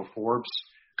annual forbs.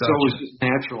 Gotcha. So it was just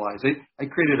naturalized. I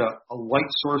created a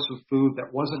light source of food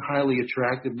that wasn't highly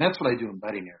attractive, and that's what I do in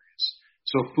bedding areas.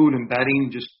 So food and bedding,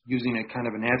 just using a kind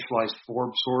of a naturalized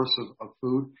forb source of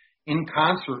food in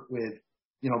concert with,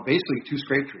 basically 2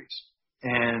 scrape trees.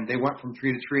 And they went from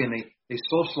tree to tree, and they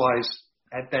socialized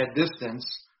at that distance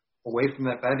away from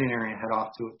that bedding area and head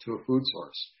off to a food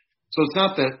source. So it's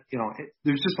not that,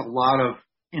 there's just a lot of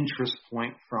interest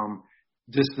point from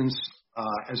distance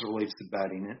as it relates to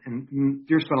bedding. And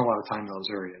deer spend a lot of time in those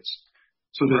areas.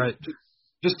 So right.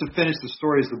 Just to finish the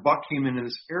story, as the buck came into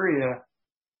this area,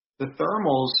 the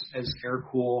thermals, as air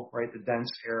cool, right, the dense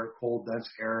air, cold, dense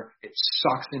air, it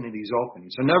sucks into these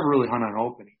openings. I never really hunt on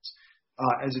openings.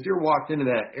 As the deer walked into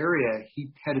that area, he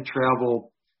had to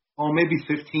travel, maybe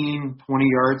 15, 20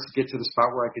 yards to get to the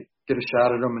spot where I could get a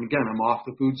shot at him. And again, I'm off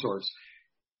the food source.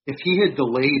 If he had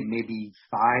delayed maybe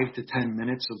 5 to 10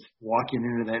 minutes of walking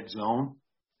into that zone,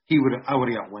 I would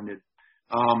have got winded.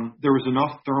 There was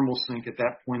enough thermal sink at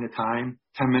that point of time,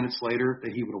 10 minutes later,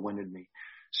 that he would have winded me.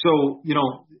 So,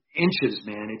 inches,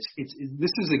 man,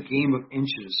 this is a game of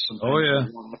inches sometimes. Oh, yeah.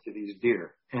 After these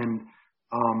deer. And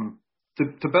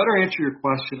to better answer your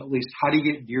question, at least, how do you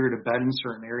get deer to bed in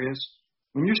certain areas?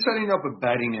 When you're setting up a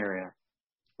bedding area,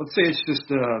 let's say it's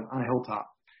just on a hilltop,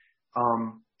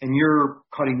 and you're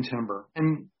cutting timber,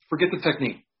 and forget the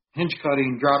technique, hinge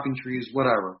cutting, dropping trees,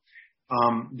 whatever.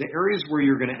 The areas where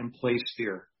you're going to emplace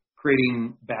deer,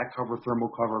 creating back cover, thermal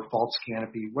cover, false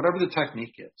canopy, whatever the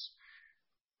technique is,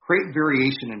 create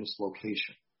variation in its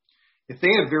location. If they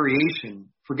have variation,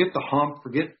 forget the hump,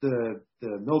 forget the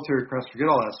military crest, forget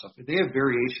all that stuff. If they have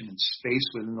variation in space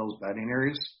within those bedding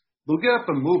areas, they'll get up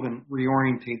and move and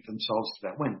reorientate themselves to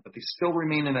that wind, but they still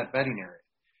remain in that bedding area.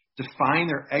 Define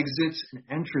their exits and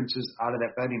entrances out of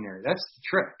that bedding area. That's the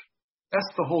trick.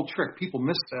 That's the whole trick. People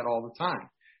miss that all the time.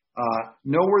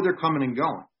 Know where they're coming and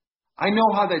going. I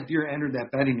know how that deer entered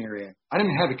that bedding area. I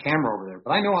didn't have a camera over there,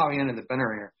 but I know how he entered the bedding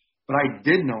area. But I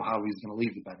did know how he was going to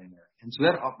leave the bedding area. And so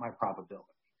that upped my probability.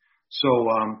 So,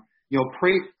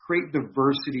 create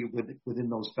diversity within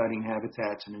those bedding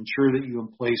habitats and ensure that you in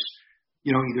place,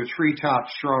 either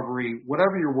treetops, shrubbery,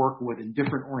 whatever you're working with in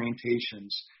different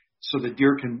orientations so the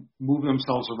deer can move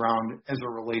themselves around as it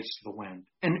relates to the wind.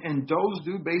 And does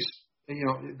do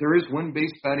there is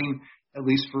wind-based bedding, at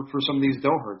least for some of these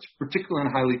doe herds, particularly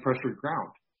on highly pressured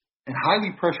ground. And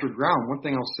highly pressured ground, one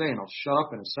thing I'll say, and I'll shut up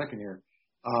in a second here,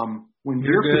 when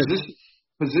deer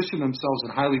position themselves in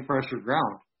highly pressured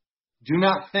ground, do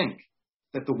not think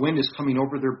that the wind is coming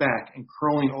over their back and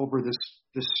curling over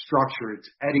this structure. It's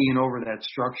eddying over that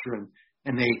structure,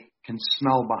 and they can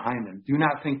smell behind them. Do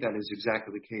not think that is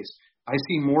exactly the case. I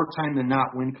see more time than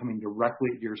not wind coming directly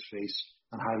at deer's face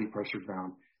on highly pressured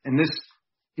ground. And this,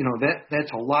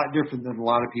 that's a lot different than a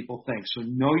lot of people think. So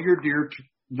know your deer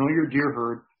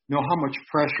herd, know how much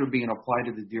pressure being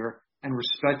applied to the deer, and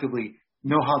respectively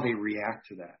know how they react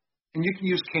to that. And you can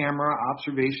use camera,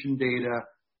 observation data.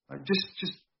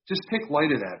 Just take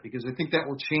light of that, because I think that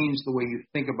will change the way you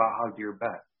think about how deer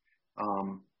bet.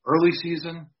 Early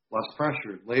season, less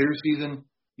pressured. Later season,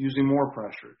 usually more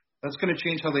pressured. That's going to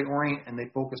change how they orient and they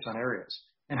focus on areas,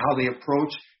 and how they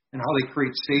approach and how they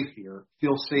create safety or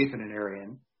feel safe in an area.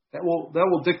 And that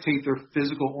will dictate their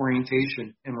physical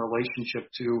orientation in relationship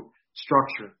to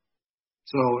structure.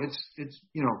 So it's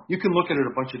you can look at it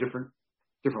a bunch of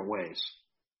different ways.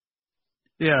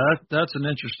 Yeah, that's an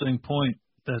interesting point,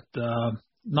 that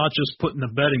not just putting the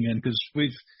bedding in, because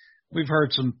we've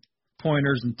heard some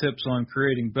pointers and tips on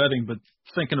creating bedding, but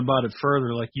thinking about it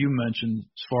further, like you mentioned,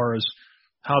 as far as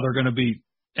how they're going to be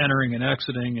entering and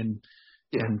exiting,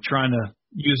 and trying to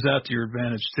use that to your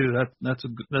advantage too. That's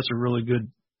a really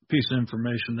good piece of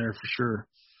information there for sure.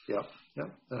 Yep,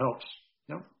 that helps.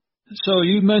 Yep. So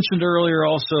you mentioned earlier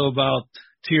also about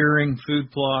tiering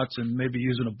food plots and maybe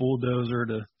using a bulldozer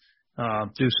to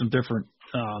do some different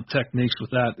techniques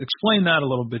with that. Explain that a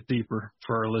little bit deeper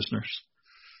for our listeners.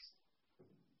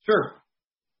 Sure.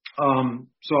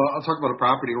 So I'll talk about a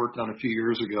property I worked on a few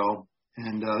years ago,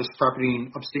 and this property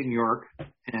in upstate New York,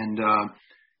 and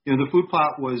the food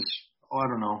plot was, I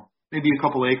don't know, maybe a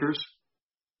couple acres,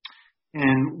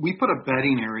 and we put a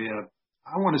bedding area.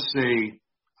 I want to say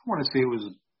it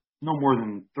was no more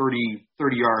than 30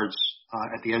 yards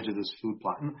at the edge of this food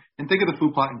plot, and think of the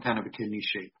food plot in kind of a kidney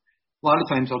shape. A lot of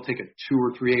times I'll take a 2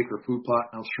 or 3 acre food plot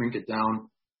and I'll shrink it down.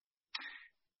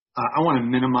 I want to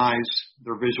minimize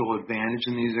their visual advantage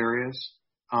in these areas,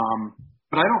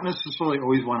 but I don't necessarily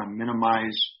always want to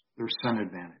minimize their scent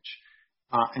advantage.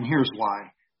 And here's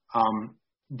why.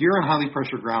 Deer on highly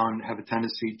pressured ground have a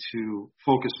tendency to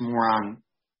focus more on,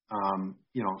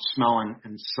 smell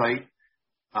and sight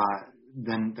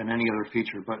than any other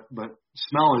feature, but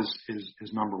smell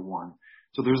is number one.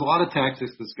 So there's a lot of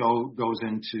tactics that goes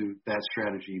into that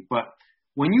strategy. But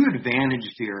when you advantage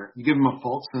deer, you give them a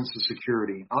false sense of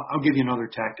security. I'll give you another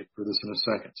tactic for this in a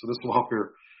second. So this will help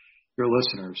your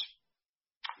listeners.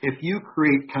 If you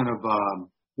create kind of,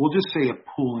 we'll just say a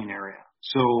pooling area.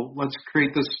 So let's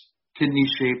create this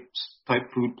kidney-shaped type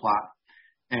food plot.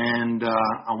 And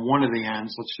on one of the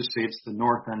ends, let's just say it's the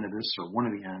north end of this or one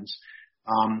of the ends,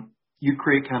 you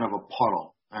create kind of a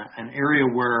puddle, an area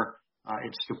where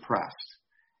it's depressed.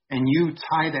 And you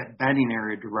tie that bedding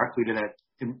area directly to that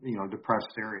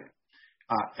depressed area.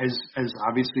 As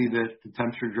obviously the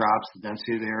temperature drops, the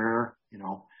density of the air,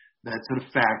 that's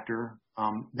a factor.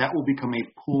 That will become a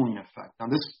pooling effect. Now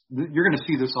you're going to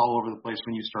see this all over the place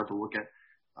when you start to look at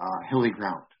hilly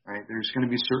ground, right? There's going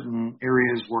to be certain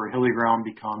areas where hilly ground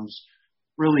becomes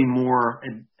really more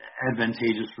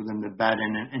advantageous for them to bed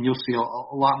in, and you'll see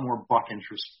a lot more buck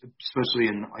interest, especially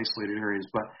in isolated areas.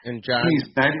 But John,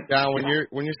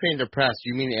 when you're saying depressed,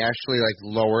 you mean actually like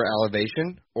lower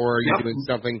elevation, or are you doing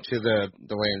something to the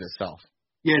land itself?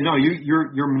 Yeah, no,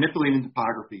 you're manipulating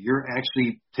topography. You're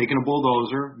actually taking a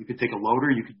bulldozer. You could take a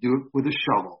loader. You could do it with a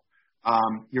shovel.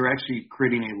 You're actually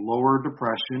creating a lower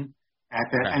depression at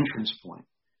that entrance point,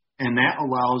 and that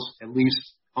allows at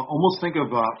least. Almost think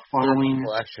of funneling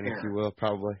collection, if you will,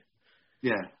 probably.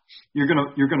 Yeah, you're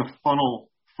gonna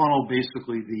funnel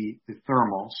basically the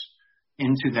thermals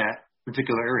into that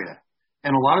particular area,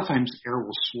 and a lot of times air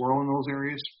will swirl in those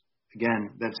areas.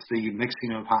 Again, that's the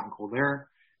mixing of hot and cold air,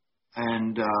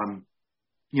 and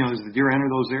as the deer enter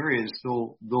those areas,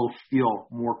 they'll feel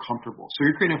more comfortable. So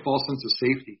you're creating a false sense of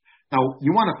safety. Now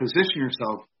you want to position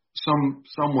yourself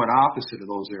somewhat opposite of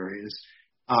those areas.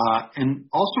 And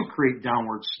also create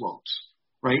downward slopes,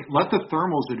 right? Let the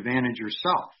thermals advantage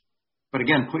yourself. But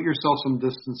again, put yourself some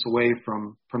distance away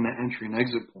from the entry and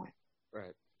exit point.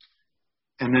 Right.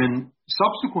 And then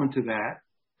subsequent to that,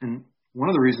 and one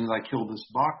of the reasons I killed this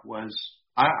buck was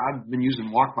I've been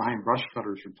using walk-behind brush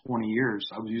cutters for 20 years.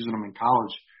 I was using them in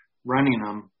college, renting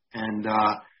them. And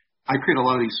I create a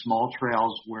lot of these small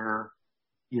trails where,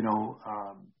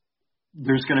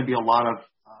 there's going to be a lot of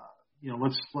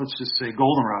let's just say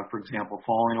goldenrod, for example,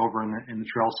 falling over in the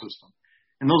trail system.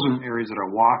 And those are areas that I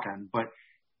walk on. But,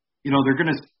 they're going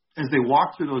to, as they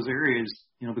walk through those areas,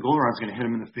 the goldenrod's going to hit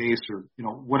them in the face or,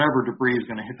 whatever debris is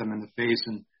going to hit them in the face.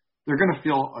 And they're going to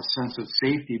feel a sense of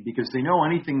safety because they know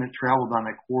anything that traveled on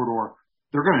that corridor,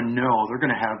 they're going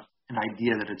to have an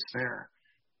idea that it's there.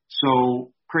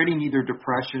 So creating either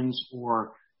depressions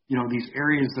or, these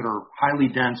areas that are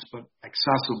highly dense but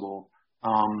accessible,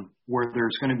 where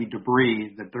there's going to be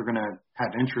debris that they're going to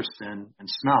have interest in and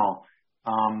smell,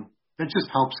 that just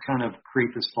helps kind of create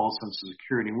this false sense of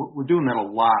security. We're doing that a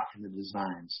lot in the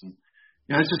designs. And,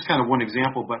 that's just kind of one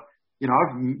example, but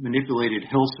I've manipulated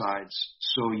hillsides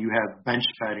so you have bench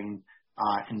bedding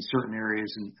in certain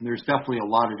areas, and there's definitely a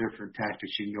lot of different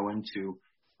tactics you can go into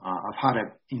of how to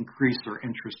increase their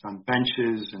interest on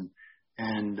benches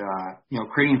and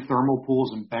creating thermal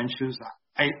pools and benches.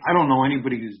 I don't know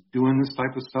anybody who's doing this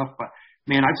type of stuff, but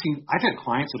man, I've had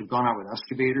clients that have gone out with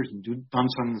excavators and done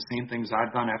some of the same things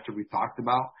I've done after we talked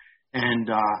about, and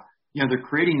they're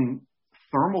creating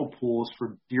thermal pools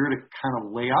for deer to kind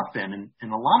of lay up in,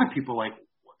 and a lot of people are like,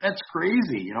 that's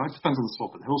crazy. It depends on the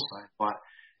slope of the hillside, but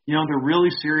they're really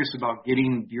serious about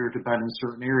getting deer to bed in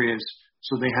certain areas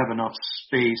so they have enough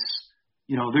space.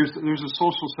 There's a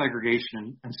social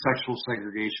segregation and sexual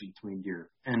segregation between deer,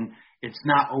 and it's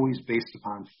not always based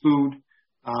upon food.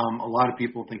 A lot of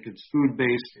people think it's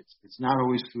food-based. It's not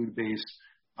always food-based.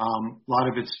 A lot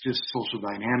of it's just social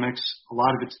dynamics. A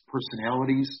lot of it's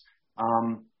personalities.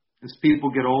 As people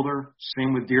get older,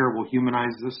 same with deer, we'll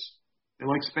humanize this. They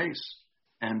like space,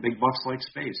 and big bucks like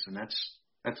space, and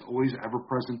that's always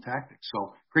ever-present tactic.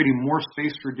 So creating more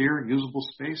space for deer, usable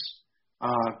space,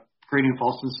 creating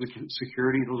false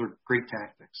security, those are great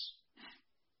tactics.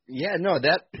 Yeah, no,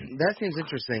 that seems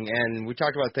interesting, and we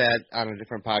talked about that on a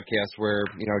different podcast where,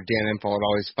 Dan Infalt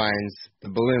always finds the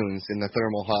balloons in the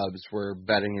thermal hubs where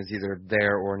bedding is either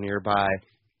there or nearby.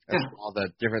 That's where all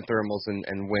the different thermals and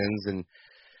winds and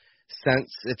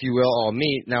scents, if you will, all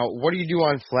meet. Now, what do you do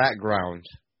on flat ground?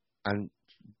 On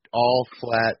all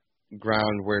flat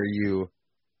ground where you,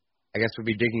 I guess, would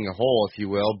be digging a hole, if you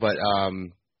will, but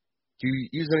do you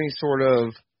use any sort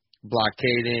of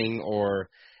blockading or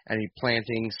any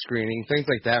planting, screening, things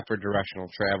like that for directional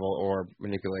travel or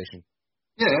manipulation?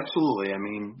 Yeah, absolutely. I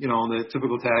mean, the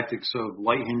typical tactics of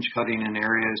light hinge cutting in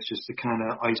areas just to kind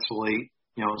of isolate,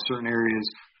 certain areas.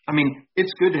 I mean,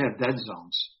 it's good to have dead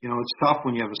zones. It's tough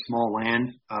when you have a small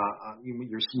land,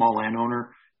 you're a small landowner.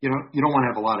 You don't want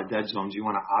to have a lot of dead zones. You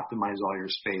want to optimize all your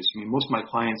space. I mean, most of my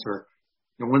clients are,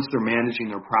 once they're managing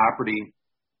their property,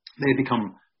 they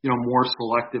become more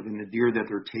selective in the deer that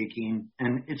they're taking.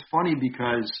 And it's funny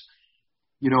because,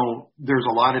 there's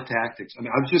a lot of tactics. I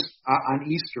mean, I was just on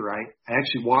Easter, I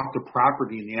actually walked the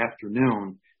property in the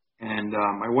afternoon, and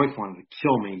my wife wanted to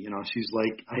kill me. She's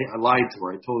like, I lied to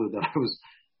her. I told her that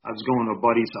I was going to a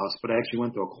buddy's house, but I actually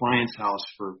went to a client's house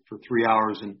for 3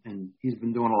 hours, and he's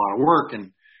been doing a lot of work. And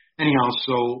anyhow,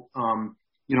 so,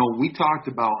 we talked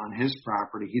about on his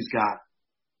property, he's got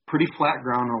pretty flat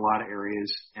ground in a lot of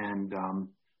areas, and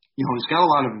he's got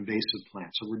a lot of invasive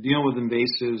plants. So we're dealing with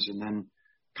invasives and then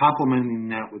complementing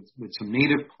that with some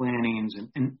native plantings.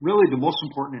 And really the most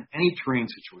important in any terrain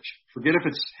situation, forget if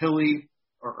it's hilly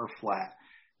or flat,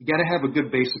 you got to have a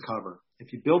good base of cover.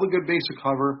 If you build a good base of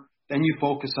cover, then you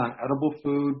focus on edible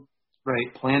food,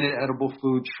 right? Planted edible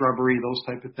food, shrubbery, those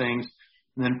type of things,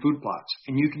 and then food plots.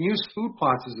 And you can use food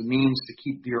plots as a means to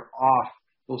keep deer off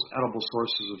those edible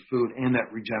sources of food and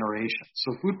that regeneration.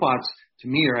 So food plots, to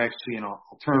me, are actually an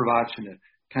alternative option to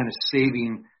kind of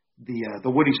saving the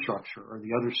woody structure or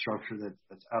the other structure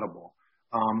that's edible.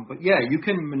 But yeah, you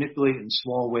can manipulate in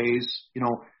small ways.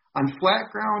 On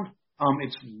flat ground,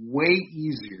 it's way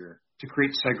easier to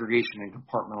create segregation and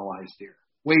compartmentalize deer.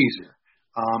 Way easier.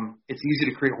 It's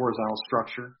easy to create horizontal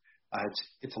structure.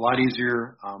 It's a lot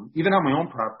easier. Even on my own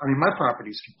property, I mean, my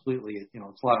property is completely,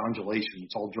 it's a lot of undulation.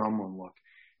 It's all drumlin look.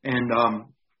 And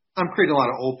I'm creating a lot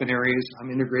of open areas.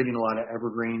 I'm integrating a lot of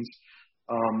evergreens.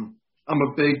 I'm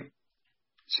a big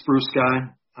spruce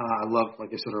guy. I love, like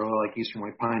I said earlier, like eastern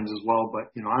white pines as well. But,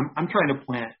 I'm trying to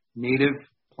plant native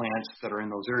plants that are in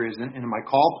those areas. And in my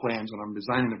call plans, when I'm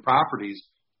designing the properties,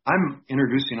 I'm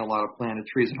introducing a lot of planted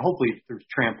trees. And hopefully there's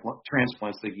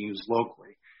transplants they can use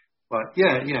locally. But,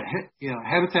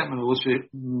 habitat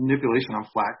manipulation on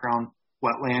flat ground,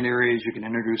 wetland areas, you can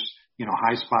introduce,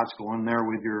 high spots, go in there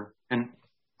with and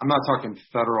I'm not talking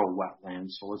federal wetlands,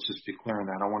 so let's just be clear on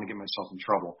that. I don't want to get myself in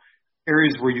trouble.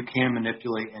 Areas where you can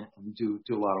manipulate and do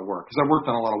a lot of work, because I've worked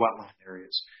on a lot of wetland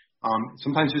areas.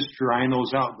 Sometimes just drying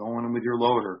those out, going in with your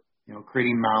loader,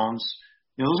 creating mounds.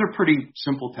 Those are pretty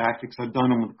simple tactics. I've done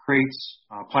them with crates,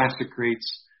 plastic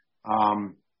crates,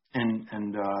 and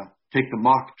take the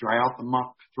muck, dry out the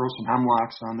muck, throw some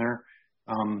hemlocks on there.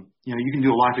 You can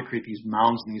do a lot to create these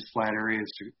mounds in these flat areas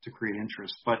to create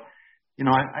interest. But,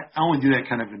 I only do that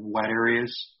kind of in wet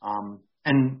areas.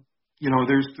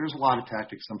 There's a lot of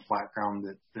tactics on flat ground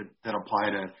that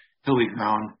apply to hilly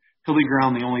ground. Hilly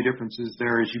ground, the only difference is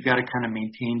you've got to kind of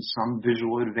maintain some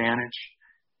visual advantage.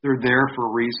 They're there for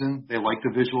a reason. They like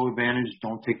the visual advantage.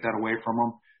 Don't take that away from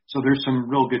them. So there's some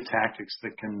real good tactics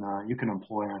that you can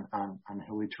employ on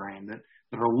hilly terrain that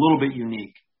are a little bit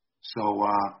unique. So,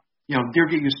 deer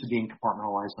get used to being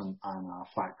compartmentalized on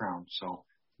flat ground. So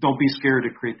don't be scared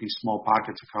to create these small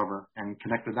pockets of cover and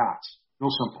connect the dots. Real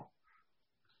simple.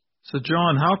 So,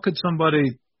 John, how could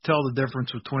somebody tell the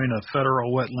difference between a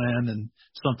federal wetland and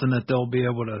something that they'll be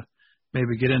able to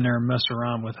maybe get in there and mess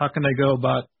around with? How can they go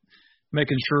about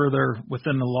making sure they're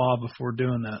within the law before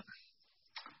doing that?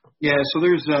 Yeah, so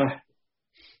there's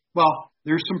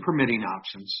some permitting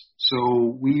options.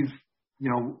 So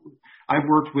I've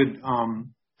worked with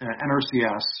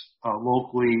NRCS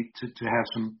locally to have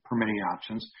some permitting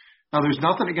options. Now, there's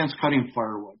nothing against cutting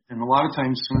firewood, and a lot of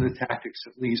times some of the tactics,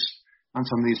 at least on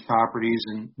some of these properties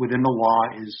and within the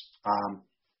law, is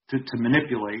to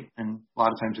manipulate, and a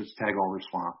lot of times it's tag alder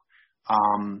swamp.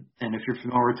 And if you're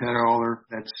familiar with tag alder,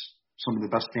 that's some of the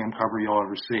best dam cover you'll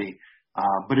ever see.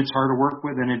 But it's hard to work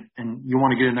with, and you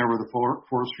want to get in there with a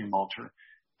forestry mulcher.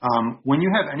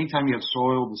 Anytime you have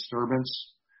soil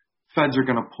disturbance, feds are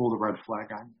going to pull the red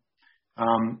flag on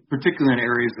you, particularly in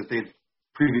areas that they've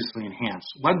previously enhanced.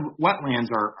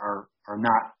 Wetlands are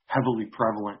not heavily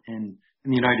prevalent in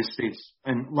the United States,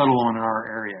 and let alone in our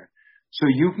area. So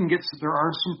there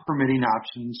are some permitting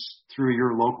options through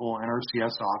your local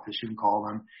NRCS office, you can call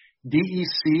them.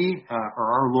 DEC, or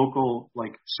our local,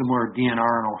 similar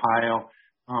DNR in Ohio,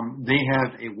 they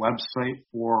have a website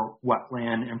for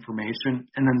wetland information,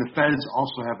 and then the feds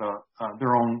also have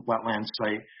their own wetland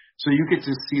site. So you get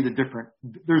to see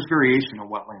there's variation of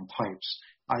wetland types.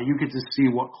 You get to see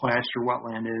what class your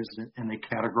wetland is, and they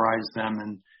categorize them,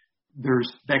 and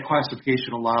that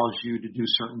classification allows you to do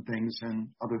certain things and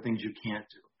other things you can't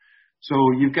do. So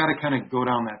you've got to kind of go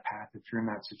down that path if you're in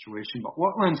that situation. But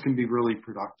wetlands can be really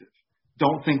productive.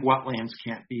 Don't think wetlands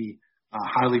can't be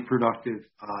highly productive.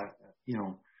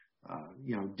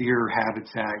 Deer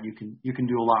habitat. You can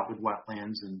do a lot with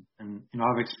wetlands, and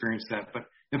I've experienced that. But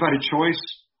if I had a choice,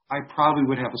 I probably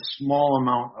would have a small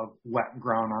amount of wet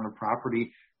ground on a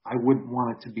property. I wouldn't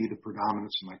want it to be the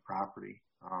predominance of my property.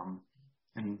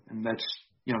 And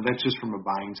that's just from a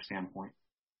buying standpoint.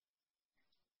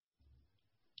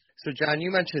 So, John, you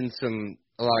mentioned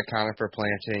a lot of conifer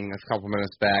planting a couple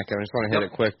minutes back. I just want to hit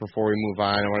it quick before we move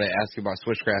on. I want to ask you about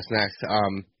switchgrass next.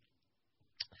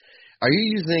 Are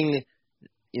you using,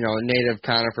 native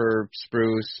conifer,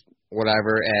 spruce,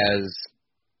 whatever, as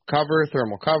cover,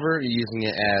 thermal cover? Are you using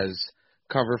it as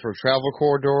cover for travel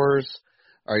corridors?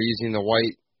 Are you using the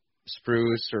white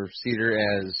spruce or cedar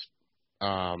as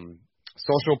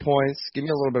social points? Give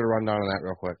me a little bit of rundown on that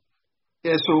real quick.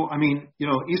 Yeah, so,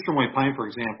 eastern white pine, for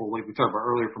example, like we talked about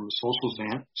earlier from a social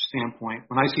standpoint,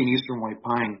 when I see an eastern white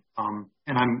pine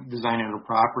and I'm designing a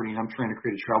property and I'm trying to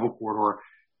create a travel corridor,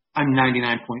 I'm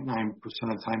 99.9%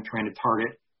 of the time trying to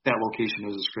target that location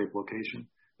as a scrape location.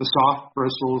 The soft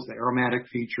bristles, the aromatic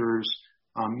features,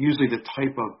 usually the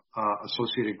type of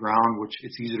associated ground, which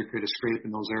it's easy to create a scrape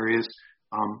in those areas,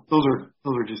 those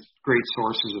are just great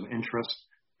sources of interest.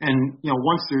 And,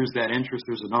 once there's that interest,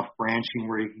 there's enough branching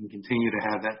where you can continue to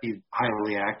have that be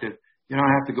highly active. You don't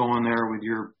have to go in there with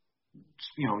your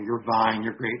vine,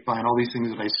 your grapevine, all these things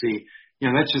that I see.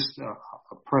 That's just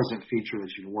a present feature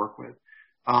that you can work with.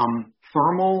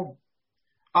 Thermal,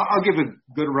 I'll give a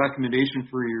good recommendation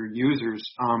for your users.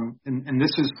 And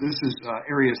this is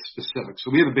area specific. So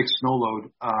we have a big snow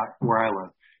load where I live.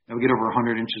 We get over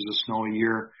 100 inches of snow a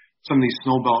year. Some of these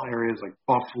snowbelt areas like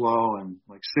Buffalo and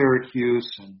like Syracuse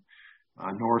and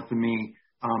north of me,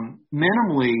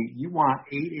 minimally you want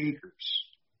 8 acres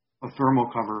of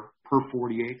thermal cover per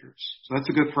 40 acres. So that's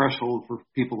a good threshold for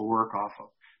people to work off of.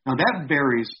 Now that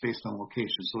varies based on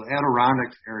location. So the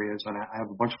Adirondacks areas, and I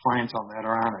have a bunch of clients out in the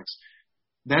Adirondacks,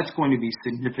 that's going to be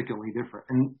significantly different.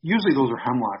 And usually those are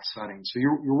hemlock settings. So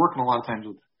you're working a lot of times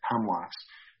with hemlocks.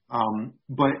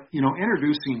 But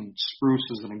introducing spruce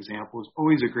as an example is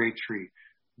always a great tree.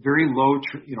 Very low,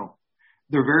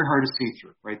 they're very hard to see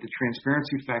through, right? The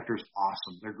transparency factor is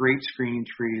awesome. They're great screening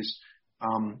trees.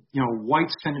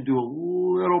 Whites tend to do a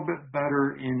little bit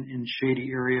better in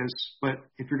shady areas, but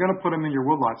if you're going to put them in your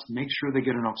woodlots, make sure they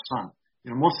get enough sun.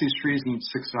 Most of these trees need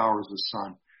 6 hours of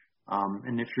sun.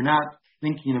 And if you're not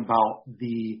thinking about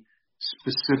the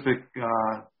specific,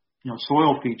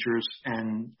 soil features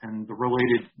and the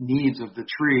related needs of the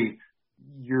tree,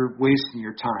 you're wasting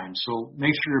your time. So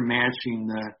make sure you're matching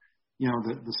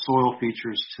the soil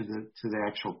features to the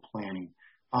actual planting.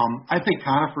 I think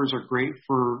conifers are great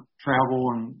for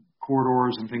travel and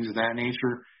corridors and things of that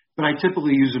nature, but I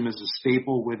typically use them as a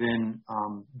staple within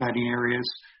bedding areas,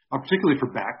 particularly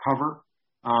for back cover.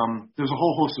 There's a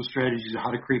whole host of strategies of how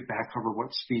to create back cover,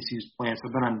 what species, plants.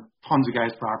 I've been on tons of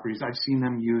guys' properties. I've seen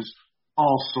them use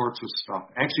all sorts of stuff,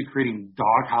 actually creating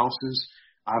dog houses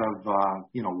out of,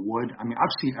 wood.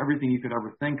 I've seen everything you could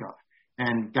ever think of.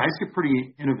 And guys get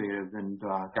pretty innovative, and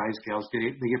gals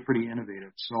get pretty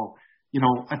innovative. So,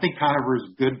 I think conifer is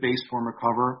a good base form of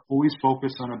cover. Always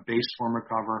focus on a base form of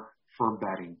cover for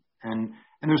bedding. And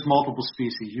there's multiple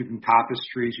species. You can coppice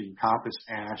trees, you can coppice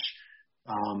ash.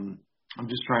 I'm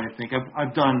just trying to think.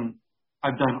 I've done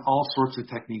all sorts of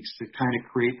techniques to kind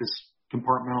of create this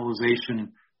compartmentalization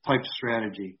type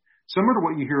strategy, similar to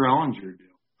what you hear Ellinger do,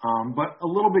 but a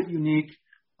little bit unique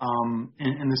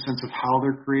in the sense of how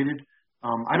they're created.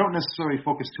 I don't necessarily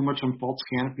focus too much on false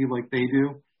canopy like they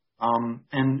do.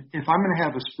 And if I'm going to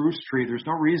have a spruce tree, there's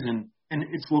no reason, and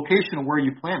its location of where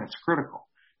you plant it's critical,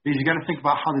 because you got to think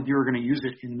about how the deer are going to use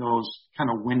it in those kind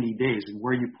of windy days and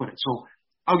where you put it. So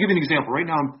I'll give you an example. Right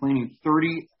now I'm planting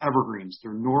 30 evergreens.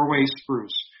 They're Norway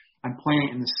spruce. I'm planting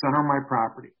in the center of my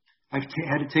property. I've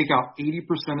had to take out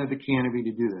 80% of the canopy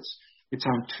to do this. It's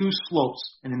on two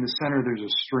slopes, and in the center there's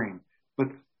a stream. But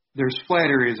there's flat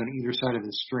areas on either side of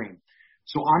the stream.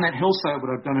 So on that hillside,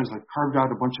 what I've done is I've carved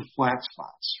out a bunch of flat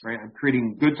spots, right? I'm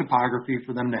creating good topography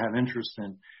for them to have interest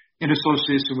in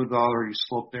association with already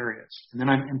sloped areas. And then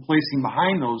I'm placing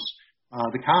behind those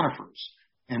the conifers.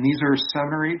 And these are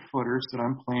 7 or 8 footers that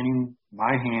I'm planting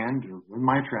by hand or with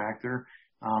my tractor.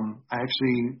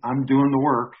 I'm doing the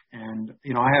work, and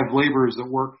I have laborers that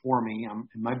work for me. I'm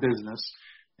in my business,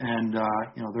 and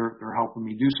they're helping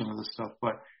me do some of this stuff.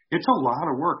 But it's a lot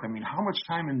of work. I mean, how much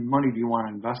time and money do you want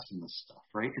to invest in this stuff,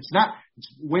 right? It's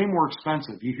way more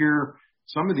expensive. You hear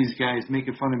some of these guys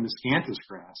making fun of miscanthus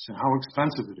grass and how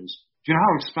expensive it is. Do you know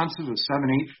how expensive a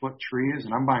 7-8 foot tree is?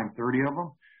 And I'm buying 30 of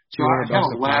them. So I kind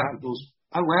of laugh at those.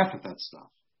 I laugh at that stuff.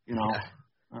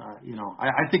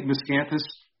 I think miscanthus.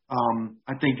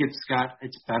 I think it's got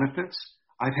its benefits.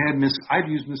 I've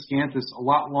used miscanthus a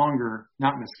lot longer.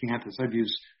 Not miscanthus. I've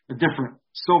used a different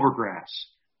silvergrass.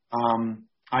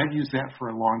 I've used that for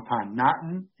a long time, not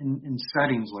in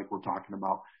settings like we're talking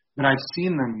about, but I've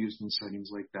seen them used in settings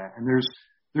like that. And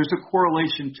there's a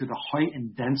correlation to the height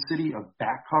and density of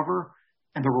back cover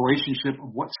and the relationship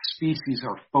of what species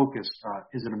are focused.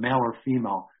 Is it a male or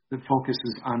female that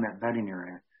focuses on that bedding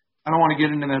area? I don't want to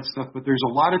get into that stuff, but there's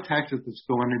a lot of tactics that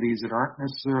go into these that aren't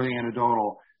necessarily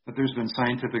anecdotal, but there's been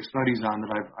scientific studies on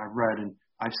that I've read, and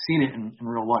I've seen it in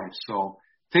real life. So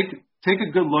take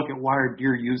a good look at why are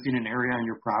deer using an area on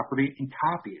your property and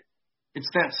copy it. It's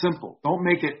that simple. Don't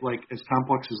make it like as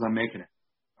complex as I'm making it.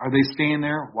 Are they staying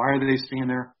there? Why are they staying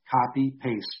there? Copy,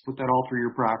 paste, put that all through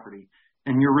your property,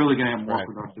 and you're really going to have more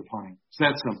productive hunting. It's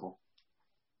that simple.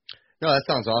 No, that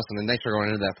sounds awesome, and thanks for going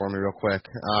into that for me real quick.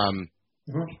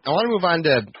 I want to move on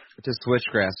to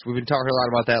switchgrass. We've been talking a lot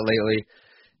about that lately.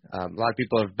 A lot of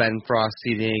people have been frost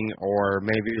seeding, or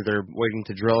maybe they're waiting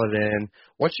to drill it in.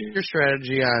 What's your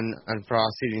strategy on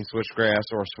frost seeding switchgrass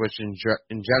or switch in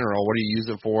general? What do you use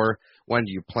it for? When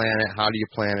do you plant it? How do you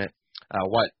plant it?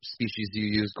 What species do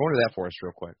you use? Go into that for us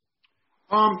real quick.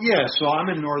 So I'm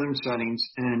in northern settings,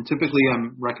 and typically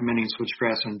I'm recommending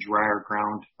switchgrass on drier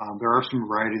ground. There are some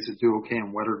varieties that do okay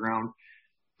on wetter ground.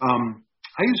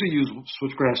 I usually use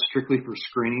switchgrass strictly for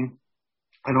screening.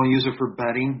 I don't use it for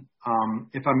bedding.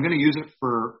 If I'm going to use it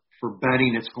for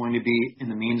bedding, it's going to be in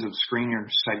the means of screening or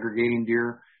segregating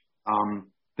deer.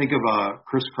 Think of a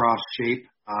crisscross shape.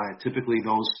 Typically,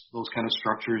 those kind of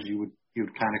structures you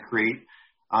would kind of create.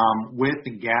 Width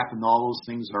and gap and all those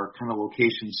things are kind of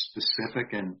location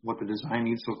specific and what the design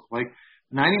needs to look like.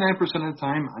 99% of the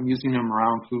time, I'm using them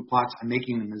around food plots. I'm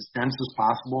making them as dense as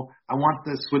possible. I want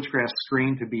the switchgrass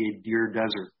screen to be a deer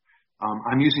desert.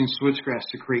 I'm using switchgrass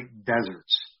to create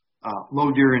deserts,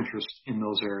 low deer interest in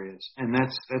those areas, and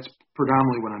that's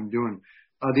predominantly what I'm doing.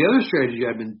 The other strategy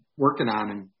I've been working on,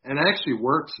 and it actually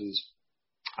works, is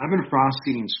I've been frost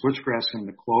seeding switchgrass in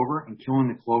the clover and killing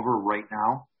the clover right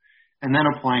now, and then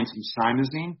applying some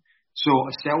simazine. So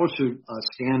establish a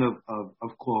stand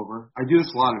of clover. I do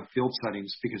this a lot in field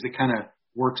settings because it kind of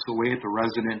works away at the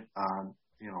resident,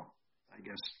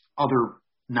 other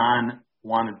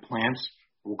non-wanted plants.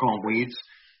 We'll call them weeds.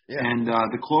 Yeah. And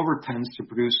the clover tends to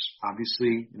produce,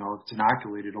 obviously, it's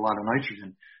inoculated, a lot of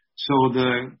nitrogen. So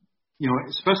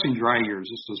especially in dry years,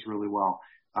 this does really well.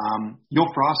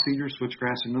 You'll frost seed your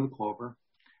switchgrass into the clover,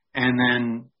 and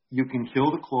then you can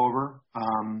kill the clover.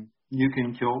 You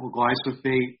can kill the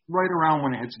glyphosate right around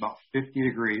when it hits about 50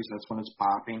 degrees. That's when it's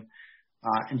popping.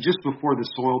 And just before the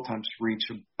soil temps reach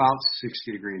about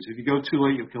 60 degrees. If you go too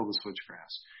late, you'll kill the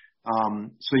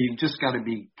switchgrass. So you just got to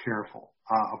be careful.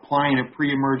 Applying a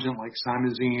pre-emergent like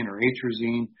simazine or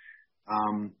atrazine.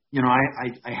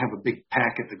 I have a big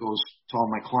packet that goes to all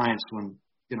my clients when,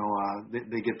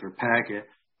 they get their packet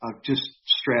of just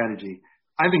strategy.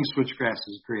 I think switchgrass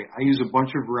is great. I use a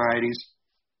bunch of varieties.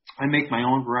 I make my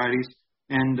own varieties,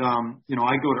 And,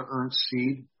 I go to Ernst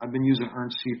Seed. I've been using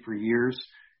Ernst Seed for years.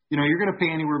 You're going to pay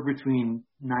anywhere between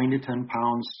 $9 to $10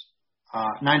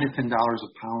 a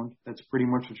pound. That's pretty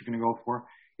much what you're going to go for.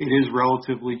 It is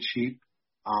relatively cheap,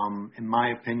 in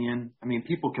my opinion. I mean,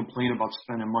 people complain about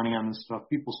spending money on this stuff.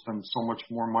 People spend so much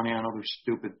more money on other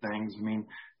stupid things. I mean,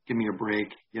 give me a break,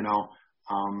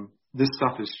 This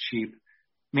stuff is cheap.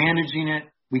 Managing it,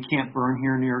 we can't burn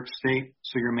here in New York State,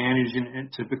 so you're managing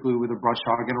it typically with a brush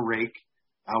hog and a rake,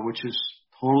 which is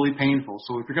totally painful.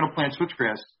 So if you're going to plant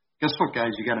switchgrass, guess what,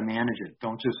 guys? You got to manage it.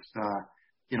 Don't just,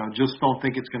 just don't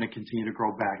think it's going to continue to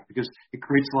grow back, because it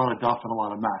creates a lot of duff and a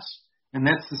lot of mess. And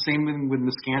that's the same thing with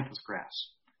miscanthus grass.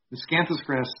 Miscanthus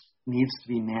grass needs to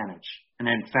be managed, and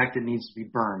in fact, it needs to be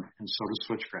burned, and so does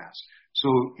switchgrass. So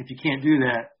if you can't do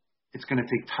that, it's going to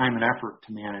take time and effort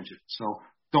to manage it. So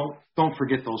don't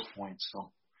forget those points.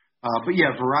 So, but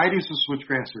yeah, varieties of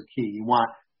switchgrass are key. You want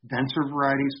denser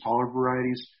varieties, taller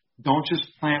varieties. Don't just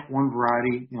plant one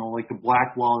variety, like the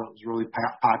Blackwell that was really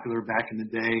popular back in the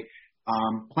day.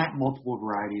 Plant multiple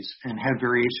varieties and have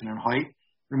variation in height.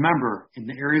 Remember, in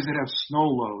the areas that have snow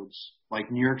loads,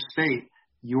 like New York State,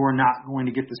 you are not going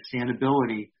to get the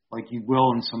standability like you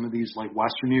will in some of these like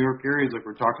Western New York areas, like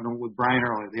we're talking with Brian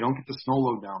earlier. They don't get the snow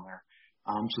load down there.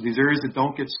 So these areas that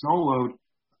don't get snow load,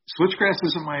 switchgrass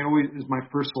is my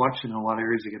first selection in a lot of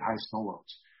areas that get high snow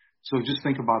loads. So just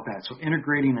think about that. So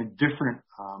integrating a different,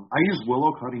 I use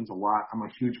willow cuttings a lot. I'm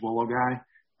a huge willow guy.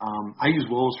 I use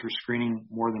willows for screening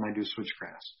more than I do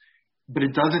switchgrass, but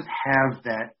it doesn't have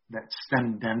that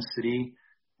stem density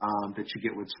that you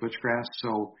get with switchgrass.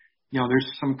 So,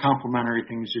 there's some complementary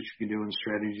things that you can do and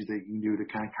strategies that you can do to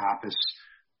kind of coppice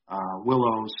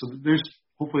willows. So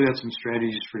hopefully that's some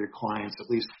strategies for your clients. At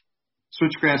least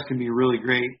switchgrass can be really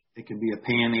great. It can be a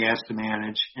pain in the ass to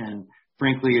manage, and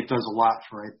frankly, it does a lot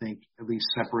for, I think, at least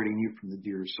separating you from the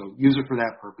deer. So use it for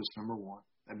that purpose, number one.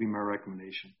 That'd be my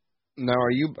recommendation. Now,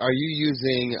 are you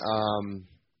using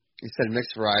you said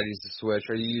mixed varieties to switch?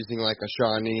 Are you using like a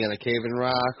Shawnee and a Cave and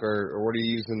Rock, or what are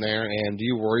you using there? And do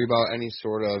you worry about any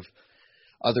sort of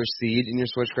other seed in your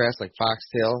switchgrass, like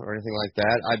foxtail or anything like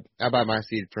that? I buy my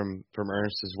seed from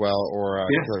Ernst as well, or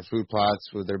Killer Food Plots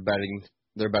with their bedding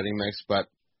mix. But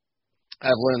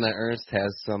I've learned that Ernst has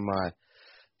some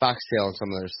foxtail and some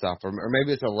of their stuff, or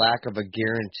maybe it's a lack of a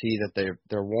guarantee that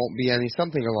there won't be any,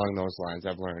 something along those lines.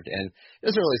 I've learned, and it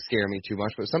doesn't really scare me too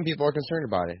much, but some people are concerned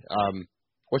about it.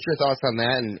 What's your thoughts on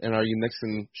that? And are you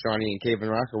mixing Shawnee and Cave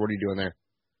and Rock, or what are you doing there?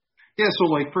 Yeah,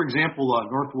 so like for example,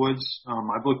 Northwoods.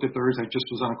 I've looked at theirs. I just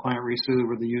was on a client recently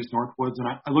where they used Northwoods, and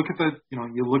I look at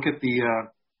you look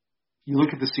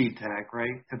at the seed tag,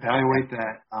 right? Evaluate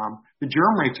that. The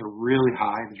germ rates are really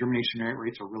high. The germination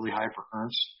rates are really high for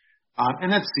Ernst. And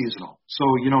that's seasonal. So,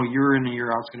 year in and year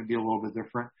out is going to be a little bit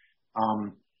different.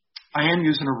 I am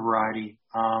using a variety.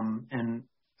 And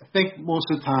I think most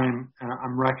of the time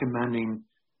I'm recommending,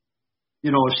 a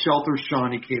Shelter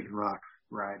Shawnee Cave and Rock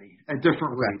variety at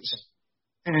different rates.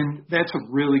 And that's a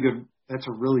really good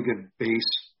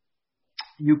base.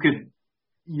 You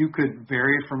could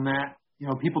vary from that.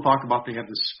 People talk about they have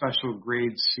this special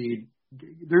grade seed.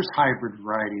 There's hybrid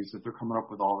varieties that they're coming up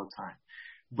with all the time.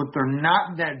 But they're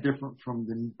not that different from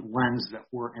the blends that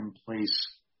were in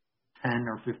place 10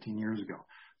 or 15 years ago.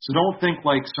 So don't think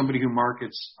like somebody who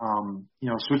markets,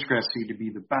 switchgrass seed to be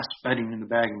the best bedding in the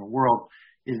bag in the world.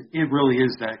 It really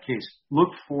is that case. Look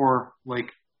for, like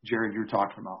Jared, you're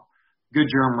talking about, good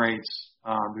germ rates.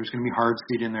 There's going to be hard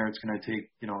seed in there. It's going to take,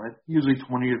 usually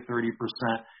 20 to 30%.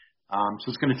 So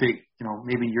it's going to take,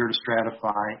 maybe a year to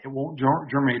stratify. It won't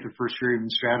germinate the first year even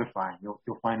stratifying.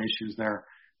 You'll find issues there.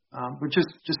 But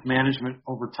just management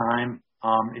over time.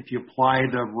 If you apply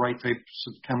the right types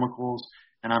of chemicals,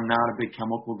 and I'm not a big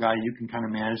chemical guy, you can kind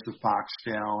of manage the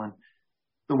foxtail and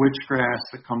the witchgrass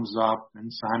that comes up. And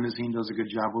Simazine does a good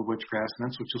job with witchgrass, and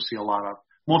that's what you'll see a lot of.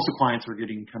 Most of the clients are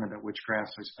getting kind of that witchgrass.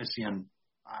 I see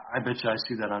I bet you I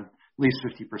see that on at least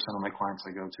 50% of my clients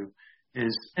I go to.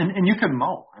 And you can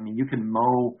mow. I mean, you can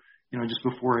mow, just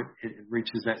before it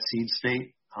reaches that seed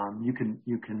state. You can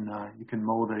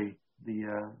mow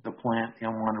the plant, the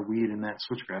unwanted weed in that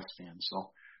switchgrass stand.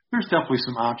 So there's definitely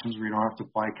some options where you don't have to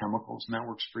apply chemicals, and that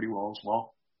works pretty well as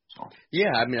well. So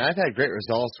yeah, I mean, I've had great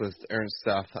results with Ernst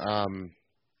stuff.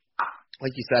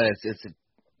 Like you said, it's a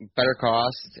better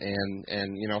cost, and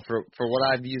for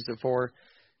what I've used it for,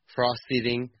 frost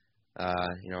feeding,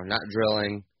 not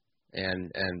drilling,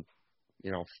 and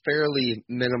fairly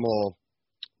minimal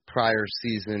prior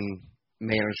season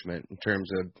management in terms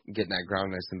of getting that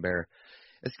ground nice and bare.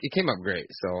 It came up great,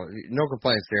 so no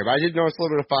complaints there. But I did notice a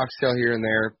little bit of foxtail here and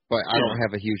there, but I don't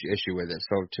have a huge issue with it.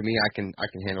 So to me, I can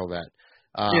handle that.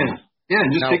 Yeah,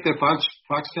 and just take that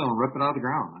foxtail and rip it out of the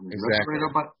ground. I mean, exactly. Rip it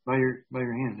right up by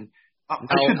your hand. Are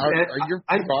you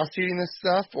frost seeding this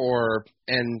stuff,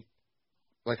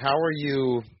 how are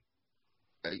you?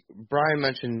 Brian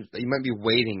mentioned that you might be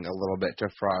waiting a little bit to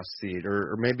frost seed,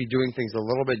 or maybe doing things a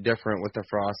little bit different with the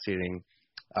frost seeding.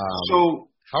 So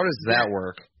how does that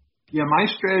work? Yeah, my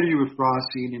strategy with frost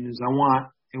seeding is I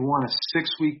want a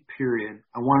 6-week period.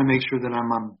 I want to make sure that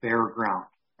I'm on bare ground,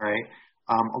 right?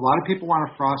 A lot of people want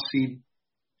to frost seed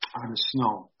on the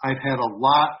snow. I've had a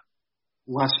lot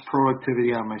less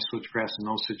productivity on my switchgrass in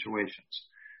those situations.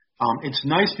 It's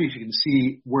nice because you can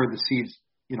see where the seeds,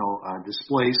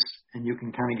 displaced, and you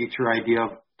can kind of get your idea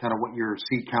of kind of what your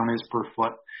seed count is per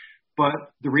foot. But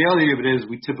the reality of it is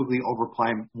we typically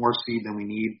overapply more seed than we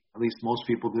need. At least most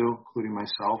people do, including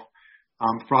myself.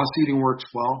 Frost seeding works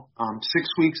well.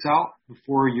 6 weeks out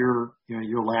before your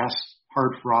last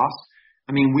hard frost.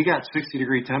 I mean, we got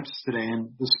 60-degree temps today, and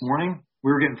this morning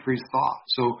we were getting freeze thaw.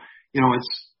 So,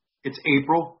 it's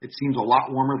April. It seems a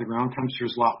lot warmer. The ground temperature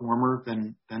is a lot warmer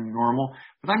than normal.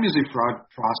 But I'm usually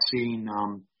frost seeding,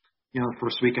 the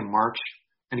first week in March.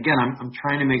 And again, I'm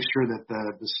trying to make sure that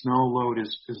the snow load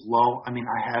is low. I mean,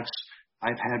 I have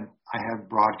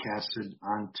broadcasted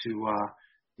onto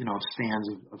stands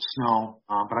of snow,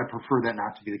 but I prefer that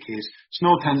not to be the case.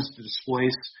 Snow tends to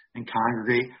displace and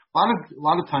congregate. A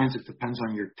lot of times it depends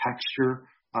on your texture,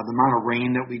 the amount of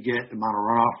rain that we get, the amount of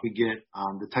runoff we get,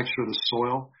 the texture of the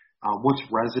soil, what's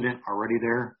resident already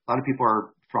there. A lot of people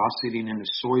are frost seeding into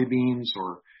soybeans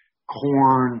or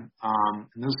corn, and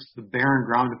the barren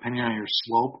ground depending on your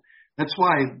slope. That's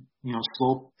why,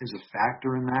 slope is a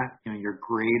factor in that. Your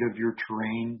grade of your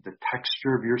terrain, the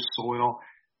texture of your soil,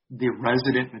 the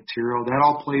resident material, that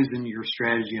all plays into your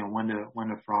strategy on when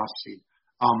to frost seed.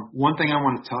 One thing I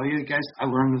want to tell you guys, I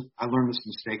learned this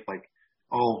mistake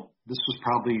this was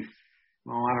probably,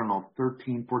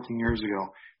 13, 14 years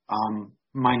ago.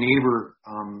 My neighbor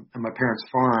and my parents'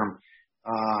 farm,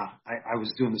 I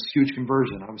was doing this huge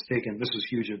conversion. This was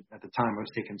huge at the time. I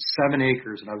was taking 7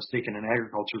 acres and I was taking an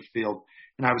agriculture field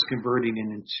and I was converting it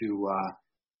into,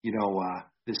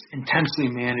 this intensely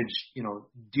managed,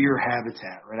 deer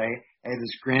habitat, right? I had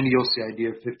this grandiose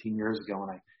idea 15 years ago,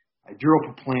 and I drew up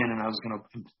a plan, and I was going to,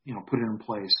 put it in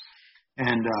place.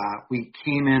 And we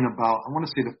came in I want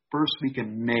to say the first week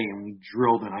in May, and we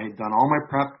drilled, and I had done all my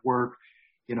prep work.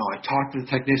 I talked to the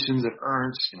technicians at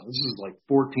Ernst. This is like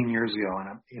 14 years ago, and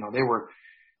I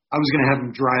was going to have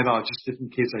them drive out just in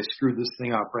case I screwed this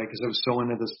thing up, right? Because I was so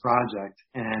into this project,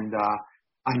 and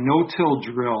I no-till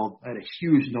drilled. I had a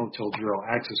huge no-till drill,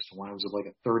 access to one. It was like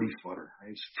a 30-footer. Right?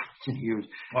 It was huge.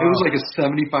 Wow. It was like a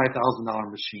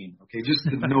 $75,000 machine, okay, just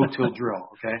the no-till drill,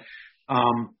 okay?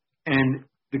 And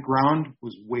the ground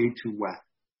was way too wet.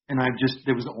 And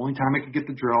there was the only time I could get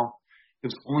the drill. It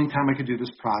was the only time I could do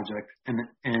this project. And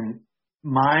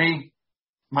my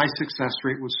success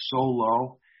rate was so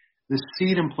low. The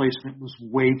seed emplacement was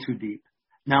way too deep.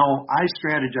 Now, I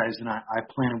strategized and I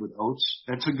planted with oats.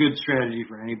 That's a good strategy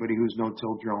for anybody who's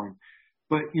no-till drilling.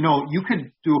 But, you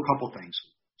could do a couple things.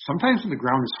 Sometimes when the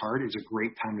ground is hard, it's a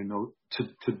great time to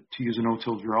use a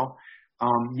no-till drill.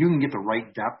 You can get the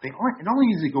right depth. It only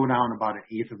usually go down about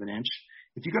 1/8 of an inch.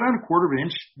 If you go down 1/4 of an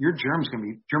inch, your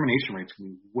germination rate's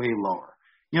going to be way lower.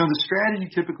 The strategy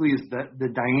typically is that the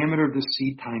diameter of the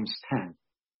seed times 10.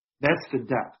 That's the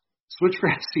depth.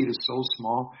 Switchgrass seed is so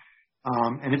small.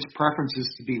 And its preference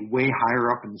is to be way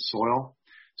higher up in the soil.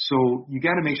 So you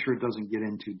got to make sure it doesn't get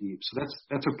in too deep. So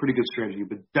that's a pretty good strategy.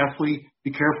 But definitely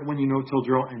be careful when you no-till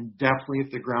drill, and definitely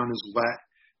if the ground is wet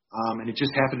and it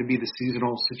just happened to be the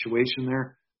seasonal situation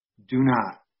there, do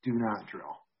not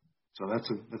drill. So that's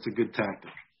a good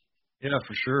tactic. Yeah,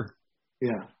 for sure.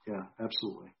 Yeah,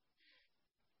 absolutely.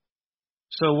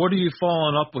 So what are you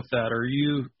following up with that? Are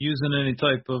you using any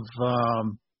type of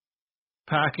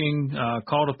packing,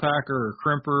 cul-de-packer or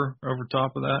crimper over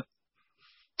top of that?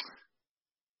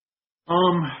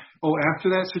 After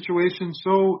that situation.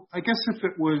 So I guess I've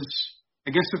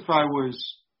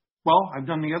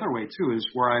done the other way too, is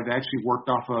where I've actually worked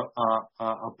off a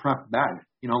prep bed,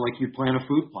 like you plant a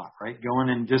food plot, right? Go in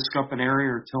and disc up an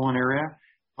area or till an area.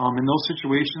 In those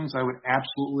situations, I would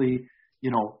absolutely,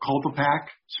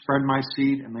 cul-de-pack, spread my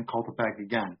seed, and then cul-de-pack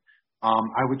again.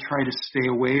 I would try to stay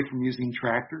away from using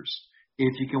tractors.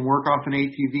 If you can work off an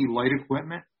ATV, light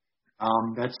equipment,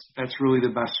 that's really the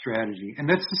best strategy. And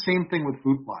that's the same thing with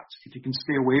food plots. If you can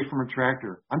stay away from a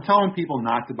tractor, I'm telling people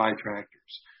not to buy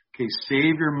tractors. Okay,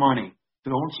 save your money.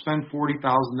 Don't spend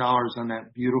 $40,000 on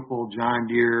that beautiful John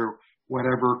Deere,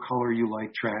 whatever color you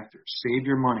like tractor. Save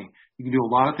your money. You can do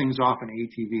a lot of things off an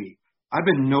ATV. I've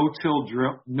been no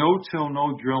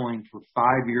drilling for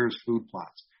 5 years food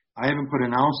plots. I haven't put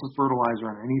an ounce of fertilizer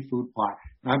on any food plot,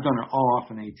 and I've done it all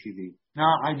off an ATV.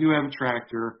 Now I do have a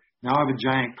tractor. Now I have a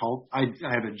giant I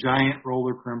have a giant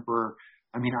roller crimper.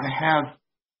 I mean, I have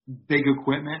big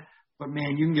equipment, but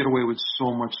man, you can get away with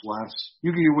so much less.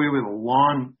 You can get away with a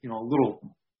lawn, a little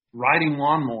riding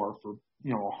lawnmower for, $100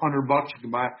 you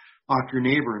can buy off your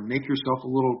neighbor and make yourself a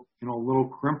little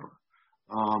crimper.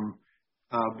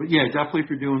 But yeah, definitely if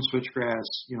you're doing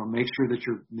switchgrass, make sure that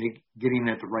you're getting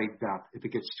it at the right depth. If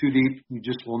it gets too deep, you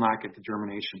just will not get the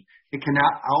germination. It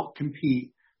cannot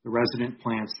outcompete the resident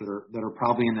plants that are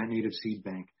probably in that native seed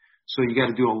bank. So you got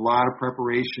to do a lot of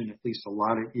preparation, at least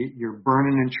you're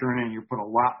burning and churning, you're putting a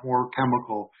lot more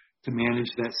chemical to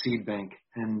manage that seed bank.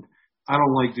 And I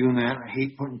don't like doing that. I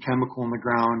hate putting chemical in the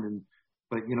ground.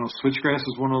 But switchgrass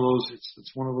is one of those,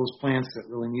 it's one of those plants that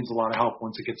really needs a lot of help.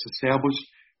 Once it gets established,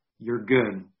 you're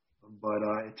good. But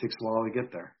it takes a while to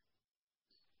get there.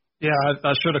 Yeah,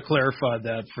 I should have clarified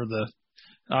that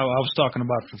I was talking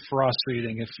about for frost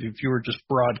feeding. If you were just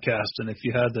broadcasting, if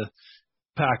you had to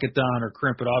pack it down or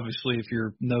crimp it, obviously if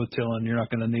you're no-tilling, you're not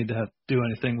going to need to do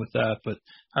anything with that. But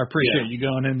I appreciate you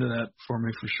going into that for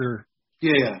me for sure.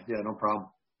 Yeah, no problem.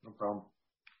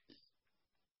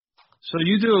 So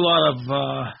you do a lot of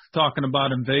talking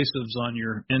about invasives on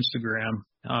your Instagram.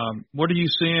 What are you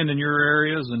seeing in your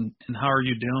areas, and how are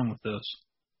you dealing with this?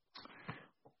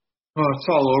 Oh, it's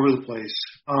all over the place.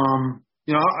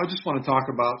 I just want to talk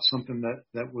about something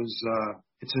that was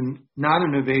it's not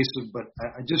an invasive, but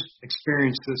I just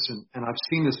experienced this, and I've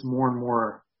seen this more and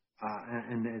more,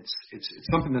 and it's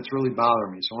something that's really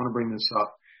bothering me. So I want to bring this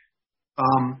up.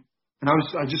 And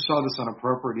I just saw this on a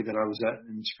property that I was at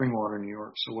in Springwater, New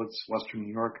York. So it's Western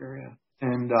New York area.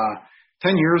 And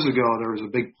 10 years ago, there was a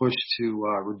big push to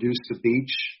reduce the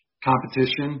beech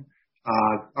competition.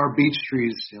 Our beech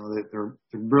trees, they're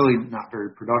really not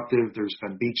very productive. There's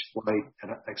been beech blight,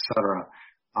 et cetera.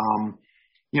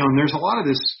 And there's a lot of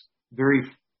this very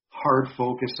hard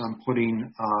focus on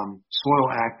putting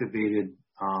soil activated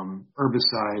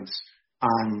herbicides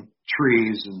on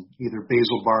trees and either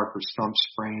basal bark or stump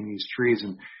spraying these trees.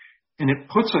 And it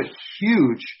puts a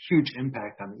huge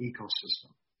impact on the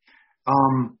ecosystem.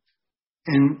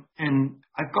 And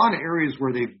I've gone to areas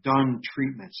where they've done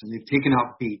treatments and they've taken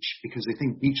out beech because they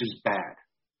think beech is bad.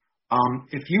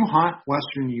 If you hunt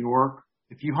Western New York,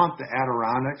 if you hunt the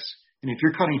Adirondacks, and if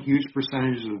you're cutting huge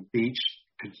percentages of beech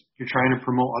because you're trying to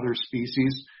promote other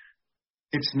species,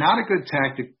 it's not a good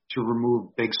tactic to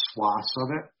remove big swaths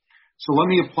of it. So let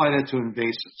me apply that to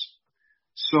invasives.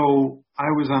 So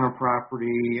I was on a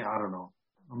property, I don't know,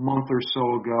 a month or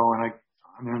so ago, and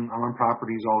I'm on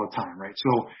properties all the time, right?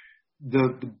 So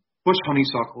the bush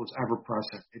honeysuckle is ever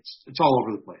present. It's all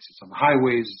over the place. It's on the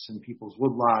highways. It's in people's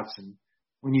woodlots, and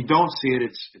when you don't see it,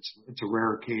 it's a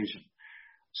rare occasion.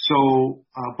 So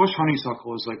bush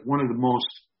honeysuckle is like one of the most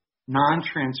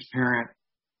non-transparent,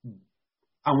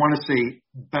 I want to say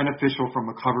beneficial from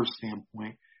a cover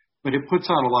standpoint, but it puts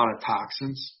out a lot of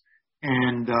toxins.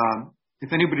 And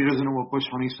if anybody doesn't know what bush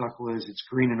honeysuckle is, it's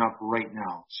greening up right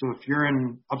now. So if you're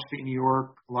in upstate New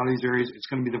York, a lot of these areas, it's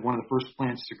going to be one of the first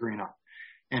plants to green up.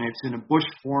 And it's in a bush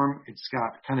form. It's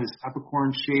got kind of this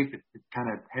epicorn shape. It kind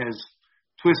of has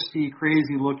twisty,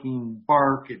 crazy looking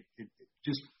bark.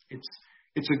 It's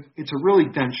a really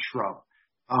dense shrub.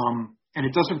 And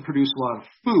it doesn't produce a lot of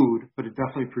food, but it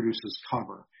definitely produces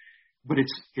cover. But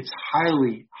it's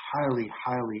highly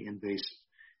invasive.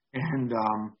 And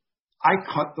I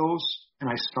cut those and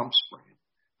I stump spray it.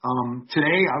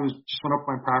 Today, I just went up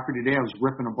my property today. I was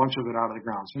ripping a bunch of it out of the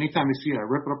ground. So anytime I see it, I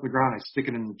rip it up the ground. I stick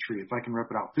it in the tree. If I can rip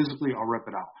it out physically, I'll rip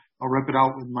it out. I'll rip it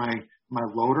out with my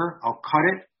loader. I'll cut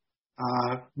it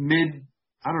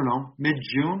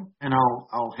mid-June, and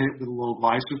I'll hit it with a little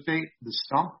glyphosate, the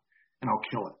stump, and I'll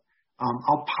kill it.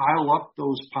 I'll pile up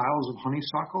those piles of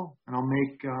honeysuckle, and I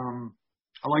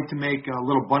like to make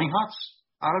little bunny huts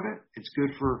out of it. It's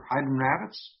good for hiding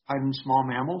rabbits, hiding small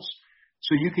mammals.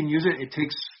 So you can use it. It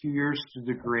takes a few years to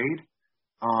degrade.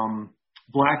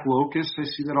 Black locust, I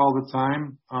see that all the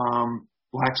time.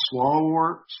 Black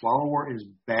swallowwort. Swallowwort is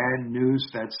bad news.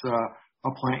 That's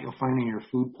a plant you'll find in your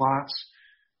food plots.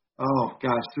 Oh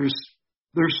gosh,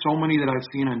 there's so many that I've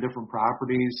seen on different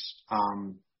properties.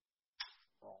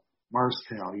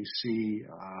 Marstail, you see.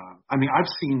 I've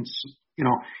seen.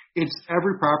 It's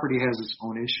every property has its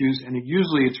own issues, and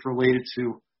usually it's related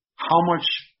to how much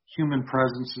human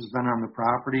presence has been on the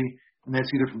property, and that's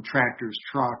either from tractors,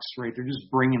 trucks, right? They're just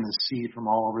bringing the seed from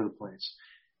all over the place,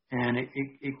 and it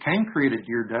can create a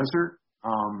deer desert.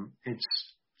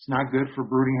 It's not good for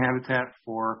brooding habitat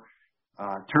for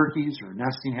turkeys or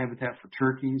nesting habitat for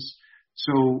turkeys.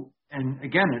 So, and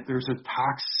again, there's a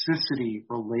toxicity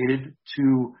related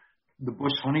to the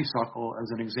bush honeysuckle as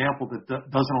an example that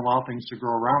doesn't allow things to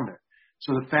grow around it.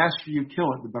 So the faster you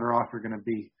kill it, the better off you're going to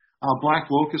be. Black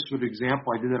locust, for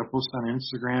example, I did that a post on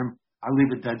Instagram. I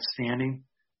leave it dead standing.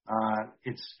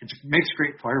 It makes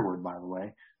great firewood, by the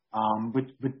way. But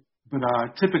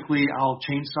typically I'll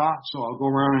chainsaw, so I'll go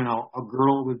around and I'll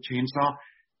girdle it with chainsaw,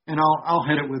 and I'll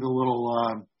hit it with a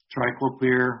little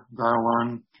triclopyr,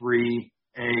 Garland 3A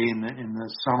in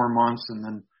the summer months, and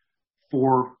then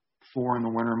 4 in the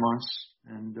winter months,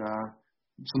 and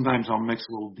sometimes I'll mix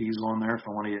a little diesel in there if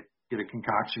I want to get a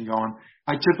concoction going.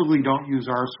 I typically don't use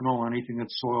arsenal or anything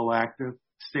that's soil active.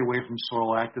 Stay away from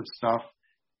soil active stuff.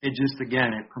 It just,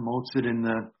 again, it promotes it in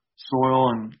the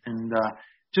soil, and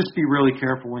just be really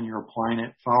careful when you're applying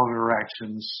it. Follow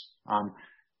directions.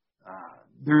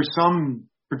 There's some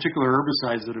particular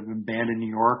herbicides that have been banned in New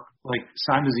York, like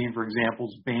Simazine, for example,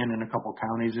 is banned in a couple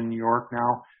counties in New York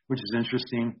now, which is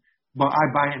interesting. But I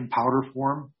buy it in powder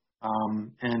form,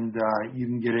 and you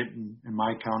can get it in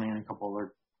my county and a couple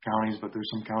other counties, but there's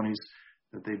some counties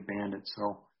that they've banned it.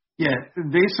 So, yeah,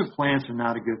 invasive plants are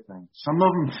not a good thing. Some of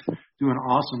them do an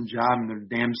awesome job, and they're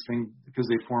damn thing because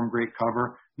they form great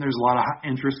cover. And there's a lot of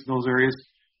interest in those areas,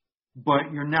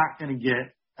 but you're not going to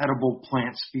get edible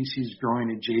plant species growing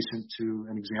adjacent to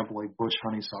an example like bush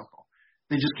honeysuckle.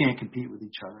 They just can't compete with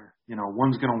each other. You know,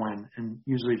 one's going to win, and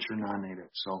usually it's your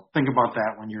non-native. So think about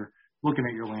that when you're looking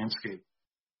at your landscape.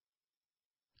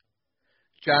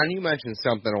 John, you mentioned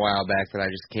something a while back that I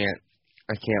can't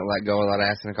let go without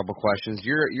asking a couple questions.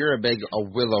 You're a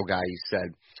willow guy, you said.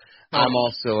 I'm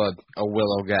also a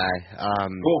willow guy.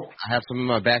 Cool. I have some in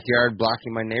my backyard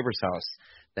blocking my neighbor's house,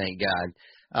 thank God.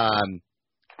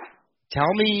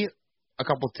 Tell me a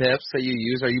couple tips that you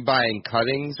use. Are you buying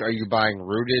cuttings? Are you buying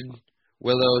rooted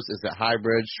willows? Is it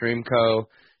hybrid, Streamco?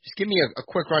 Just give me a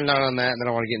quick rundown on that, and then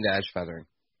I want to get into edge feathering.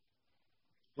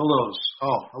 Willows.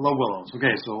 Oh, I love willows.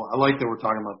 Okay, so I like that we're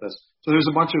talking about this. So there's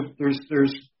a bunch of there's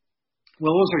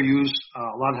willows are used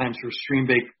a lot of times for stream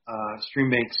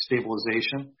bank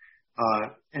stabilization,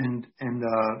 and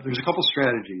there's a couple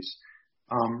strategies.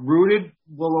 Rooted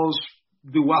willows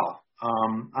do well.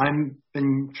 I've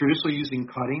been traditionally using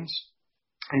cuttings,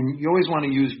 and you always want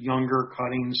to use younger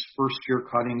cuttings, first-year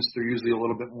cuttings. They're usually a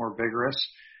little bit more vigorous.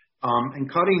 And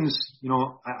cuttings, you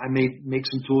know, I make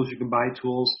some tools. You can buy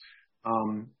tools.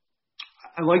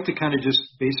 I like to kind of just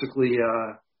basically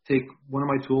take one of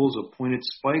my tools, a pointed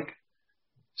spike,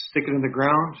 stick it in the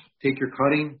ground, take your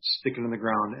cutting, stick it in the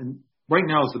ground. And right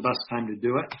now is the best time to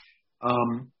do it.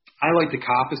 I like to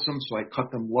coppice them, so I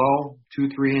cut them low,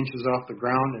 2-3 inches off the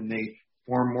ground, and they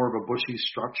form more of a bushy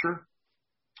structure.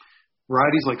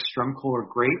 Varieties like Stremco are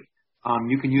great.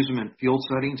 You can use them in field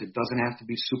settings. It doesn't have to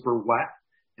be super wet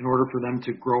in order for them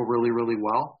to grow really, really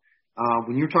well.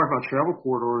 When you were talking about travel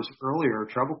corridors earlier,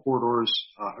 travel corridors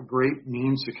a great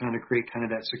means to kind of create kind of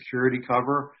that security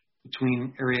cover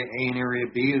between area A and area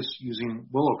B is using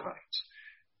willow cuttings.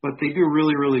 But they do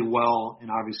really, really well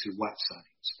in obviously wet settings.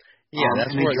 Yeah,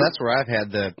 that's where I've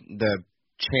had the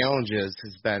challenges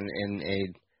has been in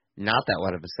a not that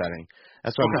wet of a setting.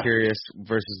 That's why I'm curious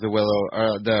versus the willow,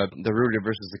 the rooted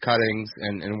versus the cuttings,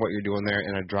 and what you're doing there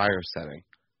in a drier setting.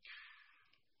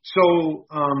 So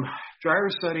drier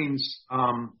settings.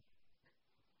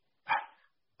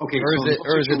 Okay.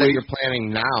 Or is it that you're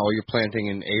planting now? You're planting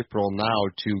in April now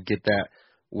to get that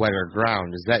wetter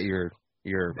ground. Is that your?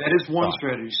 That is one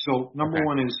strategy. So number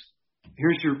one is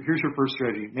here's your first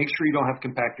strategy. Make sure you don't have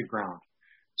compacted ground.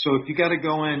 So if you got to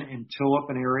go in and till up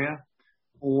an area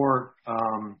or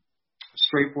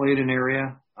straight blade an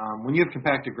area, when you have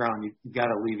compacted ground, you got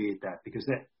to alleviate that because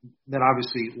that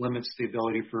obviously limits the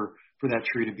ability for that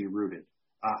tree to be rooted.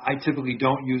 I typically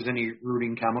don't use any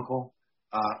rooting chemical.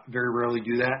 Very rarely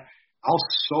do that. I'll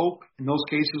soak in those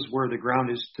cases where the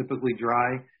ground is typically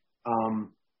dry.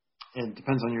 And it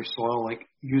depends on your soil. Like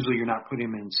usually you're not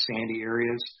putting them in sandy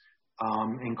areas.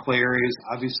 In clay areas,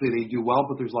 obviously they do well,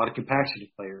 but there's a lot of compaction in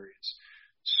clay areas.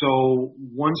 So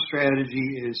one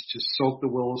strategy is to soak the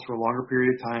willows for a longer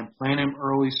period of time, plant them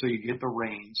early so you get the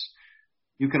rains.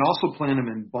 You can also plant them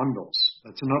in bundles.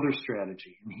 That's another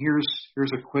strategy. And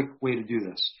here's a quick way to do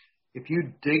this. If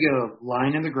you dig a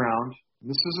line in the ground, and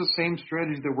this is the same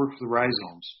strategy that works for the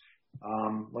rhizomes,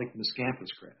 like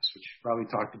Miscanthus grass, which you probably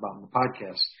talked about in the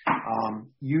podcast.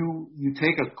 You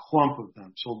take a clump of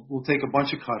them. So we'll take a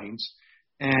bunch of cuttings,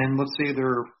 and let's say there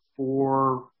are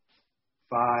 4,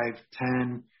 5,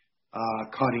 10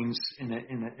 cuttings in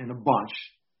a bunch.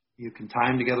 You can tie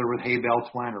them together with hay bale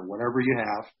twine or whatever you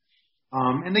have,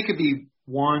 and they could be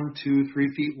 1, 2,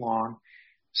 3 feet long.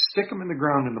 stick them in the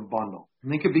ground in a bundle.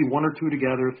 And they could be 1 or 2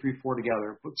 together, 3, 4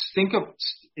 together. But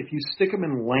if you stick them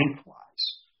in lengthwise,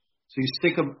 so you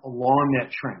stick them along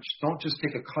that trench. Don't just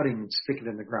take a cutting and stick it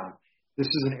in the ground. This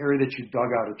is an area that you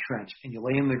dug out a trench, and you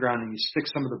lay them in the ground, and you stick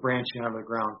some of the branching out of the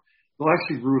ground. They'll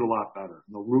actually root a lot better.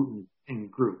 They'll root in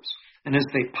groups. And as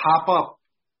they pop up,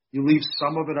 you leave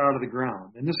some of it out of the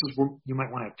ground. And this is where you might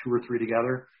want to have 2 or 3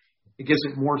 together. It gives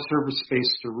it more surface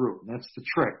space to root. And that's the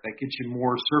trick. That gets you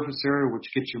more surface area, which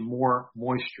gets you more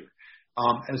moisture.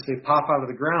 As they pop out of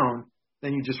the ground,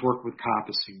 then you just work with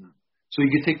coppicing them. So you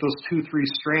can take those 2, 3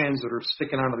 strands that are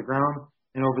sticking out of the ground,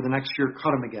 and over the next year,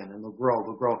 cut them again, and they'll grow.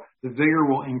 The vigor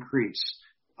will increase.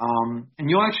 And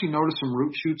you'll actually notice some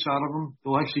root shoots out of them.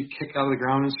 They'll actually kick out of the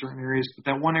ground in certain areas. But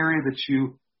that one area that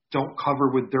you don't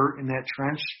cover with dirt in that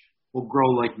trench will grow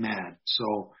like mad.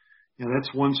 So,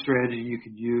 that's one strategy you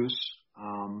could use.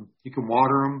 You can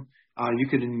water them. You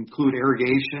could include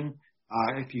irrigation.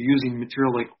 If you're using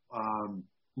material like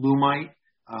Lumite,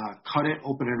 cut it,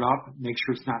 open it up, make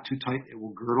sure it's not too tight. It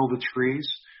will girdle the trees.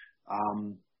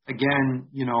 Again,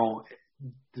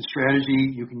 the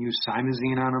strategy, you can use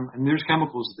Simazine on them, and there's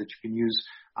chemicals that you can use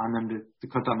on them to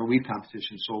cut down the weed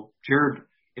competition. So, Jared,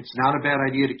 it's not a bad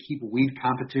idea to keep a weed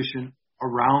competition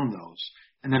around those,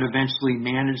 and then eventually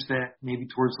manage that maybe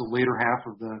towards the later half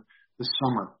of the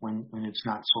summer when it's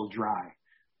not so dry.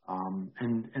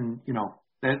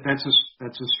 That's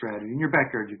a strategy. In your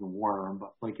backyard, you can water them,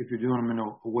 but like if you're doing them in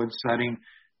a wood setting,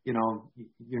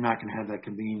 you're not going to have that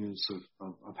convenience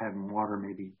of having water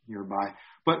maybe nearby.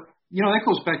 But, that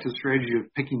goes back to the strategy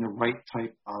of picking the right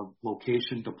type of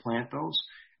location to plant those.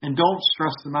 And don't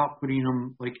stress them out putting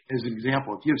them, like, as an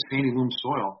example, if you have sandy loam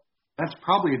soil, that's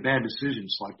probably a bad decision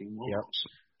selecting willows.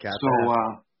 Yep.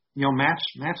 Match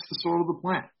the soil of the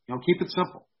plant. Keep it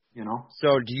simple.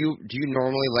 So do you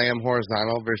normally lay them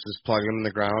horizontal versus plug them in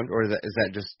the ground, or is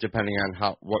that just depending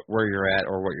on where you're at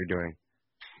or what you're doing?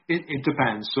 It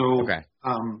depends. So okay,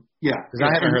 yeah, because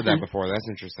I haven't heard that before. That's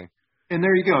interesting. And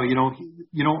there you go.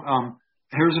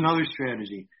 Here's another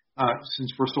strategy.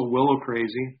 Since we're so willow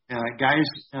crazy, guys,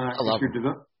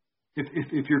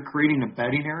 if you're creating a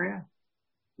bedding area,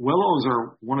 willows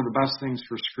are one of the best things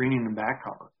for screening and back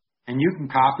cover. And you can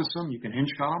coppice them, you can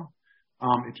hinge cut them.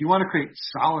 If you want to create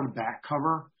solid back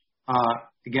cover,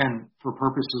 again, for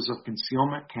purposes of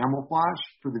concealment, camouflage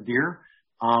for the deer,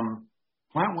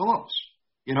 plant willows.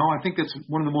 I think that's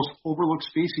one of the most overlooked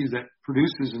species that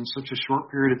produces in such a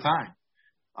short period of time.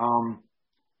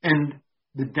 And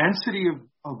the density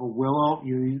of a willow,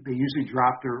 they usually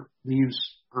drop their leaves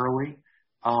early,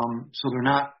 so they're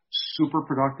not super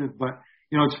productive. But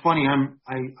it's funny. I'm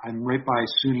right by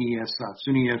SUNY ESS.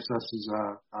 SUNY ESS is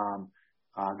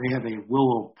they have a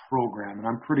willow program, and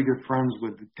I'm pretty good friends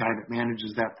with the guy that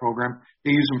manages that program.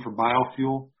 They use them for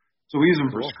biofuel, so we use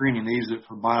them for screening. They use it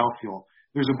for biofuel.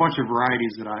 There's a bunch of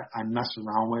varieties that I mess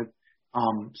around with.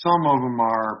 Some of them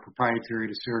are proprietary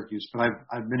to Syracuse, but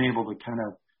I've been able to kind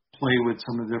of play with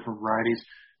some of the different varieties.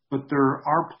 But there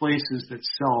are places that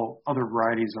sell other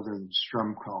varieties other than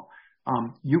Stremco.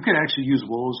 You could actually use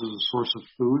willows as a source of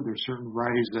food. There's certain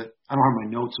varieties that, I don't have my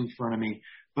notes in front of me,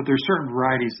 but there's certain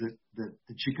varieties that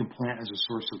you can plant as a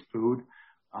source of food,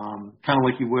 kind of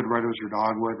like you would right as your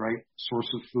dogwood, right?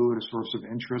 Source of food, a source of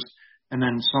interest. And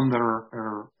then some that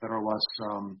are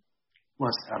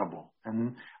less edible.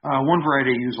 And one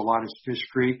variety I use a lot is Fish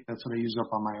Creek. That's what I use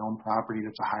up on my own property.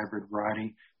 That's a hybrid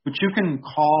variety. But you can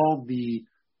call the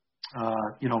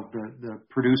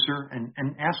producer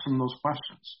and ask them those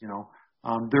questions.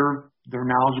 They're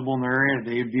knowledgeable in their area.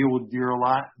 They deal with deer a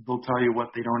lot. They'll tell you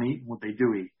what they don't eat and what they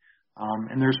do eat.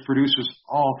 And there's producers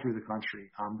all through the country.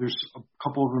 There's a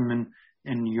couple of them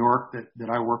in New York that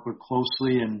I work with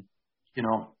closely, and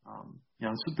so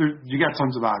you got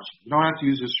tons of options. You don't have to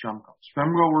use this Stremco.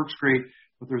 Stremco works great,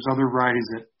 but there's other varieties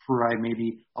that provide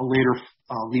maybe a later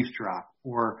leaf drop,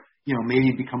 or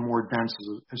maybe become more dense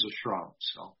as a shrub.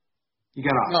 So you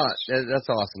got options. No, that's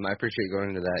awesome. I appreciate going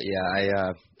into that.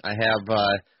 Yeah, I have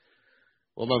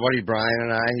my buddy Brian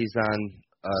and he's on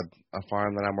a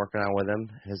farm that I'm working on with him,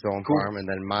 his own farm, and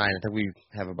then mine. I think we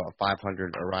have about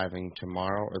 500 arriving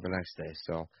tomorrow or the next day.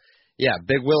 So. Yeah,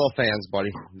 big willow fans, buddy.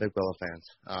 Big willow fans.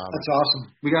 That's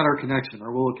awesome. We got our connection,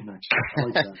 our willow connection. I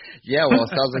like that. Yeah, well, it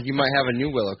sounds like you might have a new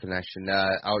willow connection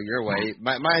out your way.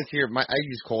 Mine's here. I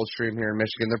use Coldstream here in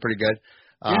Michigan. They're pretty good.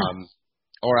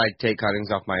 Or I take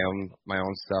cuttings off my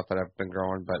own stuff that I've been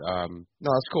growing. But no,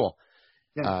 that's cool.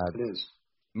 Yeah, it is.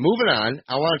 Moving on,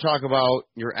 I want to talk about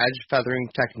your edge feathering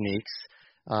techniques.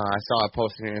 I saw a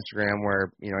posting on Instagram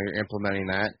where you're implementing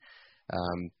that.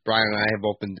 Brian and I have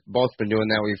both been doing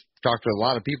that. We've talked to a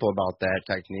lot of people about that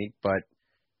technique, but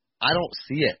I don't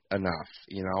see it enough.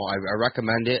 You know, I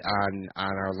recommend it on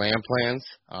our land plans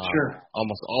Sure.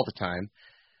 almost all the time.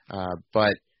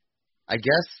 But I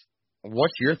guess,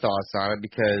 what's your thoughts on it?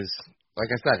 Because, like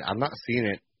I said, I'm not seeing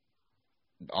it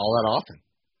all that often.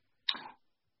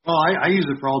 Well, I use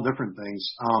it for all different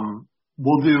things.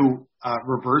 We'll do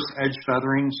reverse edge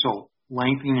feathering, so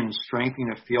lengthening and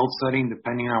strengthening a field setting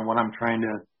depending on what I'm trying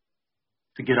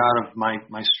to get out of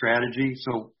my strategy.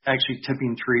 So actually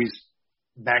tipping trees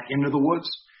back into the woods.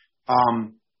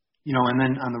 You know, and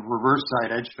then on the reverse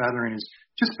side, edge feathering is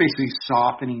just basically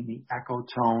softening the echo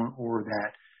tone or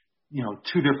that, you know,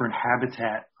 two different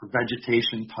habitat or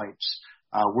vegetation types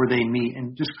where they meet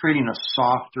and just creating a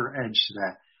softer edge to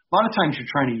that. A lot of times you're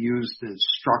trying to use the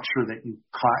structure that you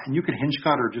cut, and you can hinge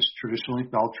cut or just traditionally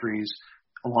fell trees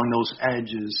along those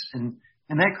edges, and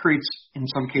that creates, in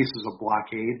some cases, a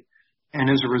blockade. And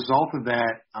as a result of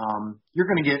that, you're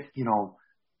going to get, you know,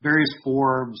 various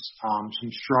forbs,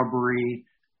 some shrubbery.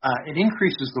 It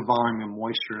increases the volume of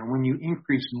moisture, and when you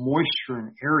increase moisture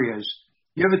in areas,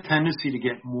 you have a tendency to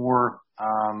get more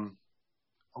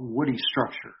woody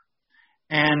structure.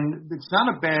 And it's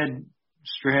not a bad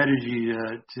strategy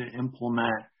to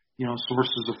implement, you know,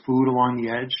 sources of food along the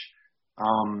edge.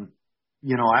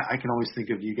 You know, I can always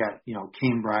think of, you got, you know,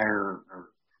 canebrier or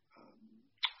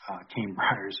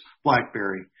canebriers,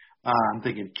 blackberry. I'm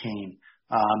thinking cane.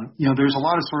 You know, there's a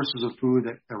lot of sources of food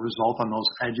that result on those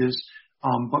edges,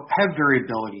 but have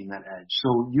variability in that edge.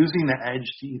 So using the edge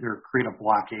to either create a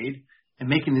blockade and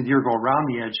making the deer go around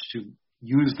the edge to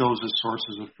use those as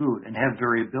sources of food and have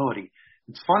variability.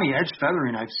 It's funny, edge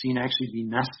feathering I've seen actually be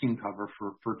nesting cover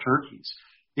for turkeys.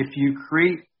 If you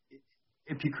create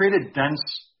a dense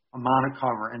amount of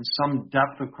cover and some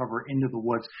depth of cover into the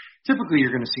woods, typically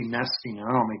you're going to see nesting. And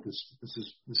I don't make this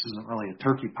isn't really a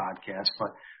turkey podcast,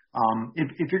 but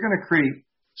if you're going to create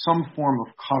some form of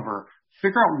cover,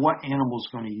 figure out what animal is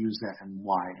going to use that and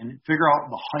why, and figure out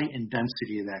the height and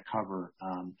density of that cover.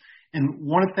 And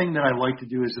one thing that I like to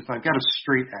do is, if I've got a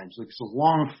straight edge, like it's a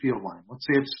long field line, let's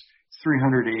say it's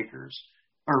 300 acres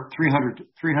or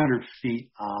 300 feet,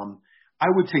 I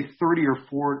would take 30 or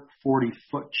 40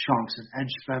 foot chunks and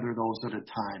edge feather those at a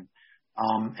time,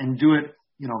 and do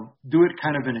it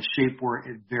kind of in a shape where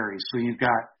it varies. So you've got,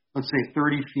 let's say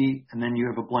 30 feet, and then you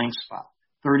have a blank spot,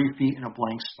 30 feet and a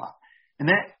blank spot. And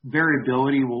that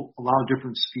variability will allow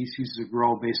different species to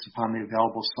grow based upon the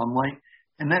available sunlight.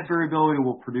 And that variability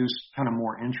will produce kind of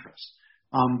more interest.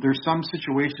 There's some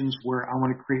situations where I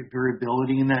want to create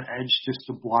variability in that edge just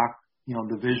to block, you know,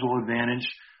 the visual advantage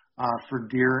for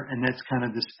deer. And that's kind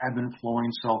of this ebb and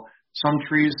flowing. So some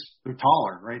trees, they're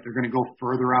taller, right? They're going to go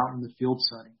further out in the field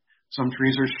setting. Some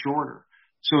trees are shorter.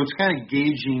 So it's kind of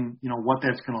gauging, you know, what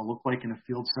that's going to look like in a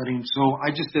field setting. So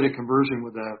I just did a conversion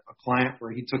with a client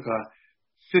where he took a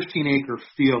 15-acre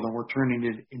field, and we're turning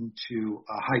it into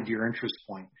a high deer interest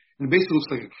point. And it basically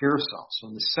looks like a carousel. So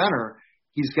in the center,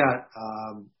 he's got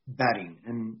bedding.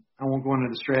 And I won't go into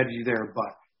the strategy there,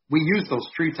 but we use those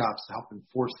treetops to help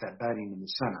enforce that bedding in the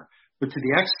center. But to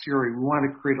the exterior, we want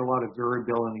to create a lot of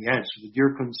variability on the edge, so the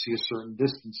deer couldn't see a certain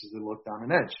distance as they looked down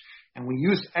an edge. And we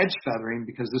used edge feathering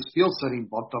because this field setting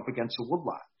bumped up against a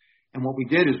woodlot. And what we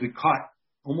did is we cut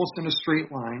almost in a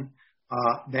straight line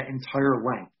that entire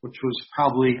length, which was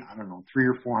probably, 300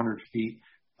 or 400 feet.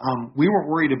 We weren't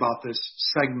worried about this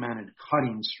segmented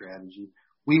cutting strategy.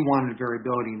 We wanted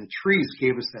variability, and the trees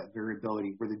gave us that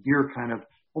variability where the deer kind of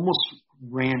almost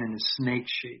ran in a snake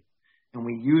shape. And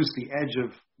we used the edge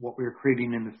of what we were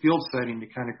creating in the field setting to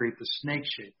kind of create the snake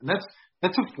shape. And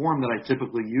that's a form that I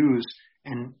typically use,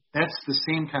 and that's the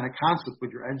same kind of concept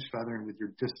with your edge feathering with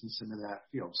your distance into that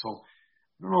field. So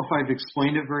I don't know if I've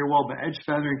explained it very well, but edge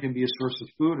feathering can be a source of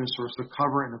food and a source of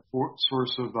cover and a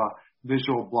source of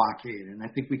visual blockade. And I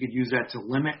think we could use that to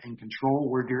limit and control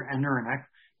where deer enter and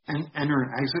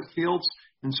exit fields.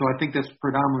 And so I think that's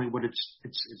predominantly what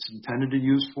it's intended to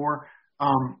use for.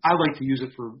 I like to use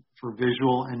it for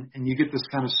visual, and you get this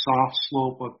kind of soft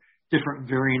slope of different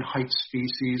varying height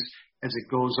species as it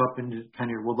goes up into kind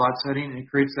of your woodlot setting, and it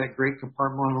creates that great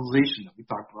compartmentalization that we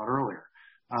talked about earlier.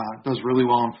 It does really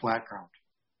well in flat ground.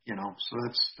 You know, so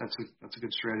that's a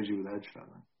good strategy with edge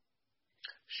feathering.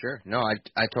 Sure. No,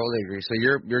 I totally agree. So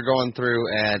you're going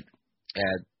through at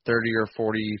 30 or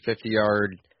 40, 50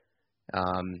 yard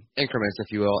increments,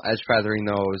 if you will, edge feathering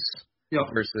those. Yep.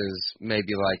 Versus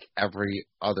maybe like every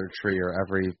other tree or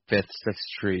every fifth, sixth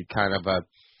tree, kind of I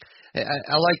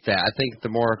like that. I think the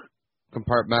more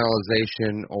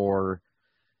compartmentalization, or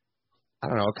I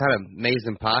don't know, kind of maze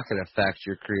and pocket effect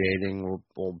you're creating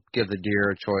will give the deer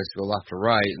a choice to go left or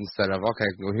right instead of,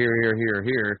 okay, go here, here, here,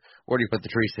 here. Where do you put the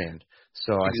tree stand?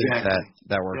 So I think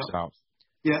that works out.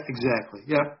 Yeah, exactly.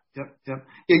 Yep. Yeah,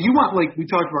 you want, like we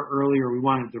talked about earlier, we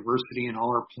wanted diversity in all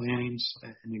our plantings.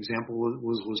 An example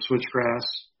was switchgrass,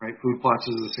 right? Food plots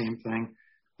is the same thing.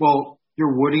 Well,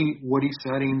 your woody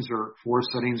settings or forest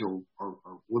settings or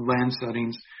woodland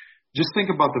settings, just think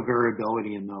about the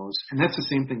variability in those. And that's the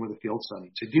same thing with the field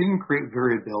settings. If you can create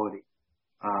variability,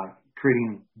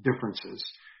 creating differences,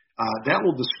 that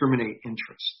will discriminate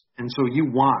interest. And so you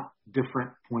want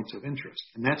different points of interest.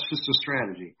 And that's just a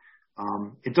strategy.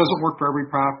 It doesn't work for every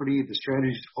property. The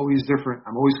strategy is always different.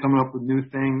 I'm always coming up with new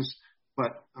things,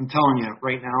 but I'm telling you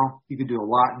right now, you could do a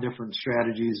lot of different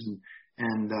strategies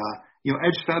and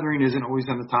edge feathering isn't always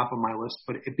on the top of my list,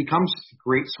 but it becomes a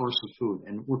great source of food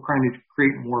and we're trying to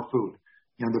create more food.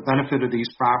 The benefit of these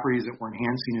properties that we're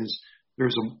enhancing is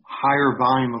there's a higher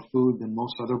volume of food than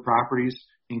most other properties,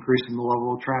 increasing the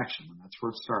level of traction. And that's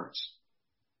where it starts.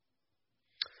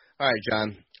 All right,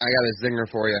 John, I got a zinger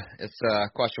for you. It's a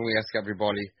question we ask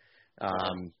everybody.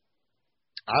 I'm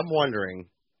wondering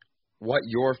what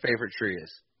your favorite tree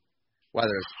is,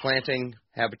 whether it's planting,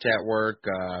 habitat work,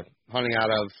 hunting out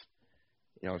of,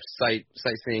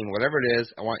 sightseeing, whatever it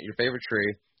is. I want your favorite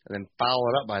tree, and then follow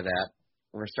it up by that.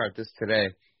 We're going to start this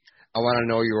today. I want to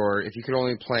know if you could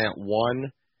only plant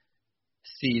one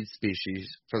seed species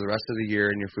for the rest of the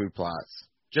year in your food plots,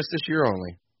 just this year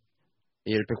only.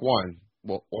 You had to pick one.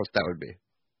 What that would be?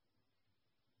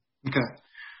 Okay.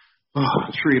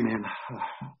 Oh, tree, man.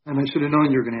 And I should have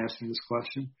known you were going to ask me this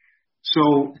question.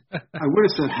 So I would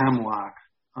have said hemlock.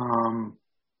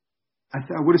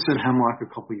 I would have said hemlock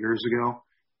a couple years ago.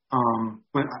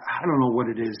 But I don't know what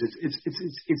it is.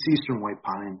 It's eastern white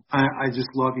pine. I just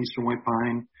love eastern white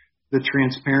pine. The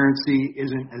transparency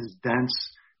isn't as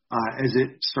dense as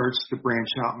it starts to branch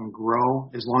out and grow,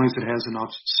 as long as it has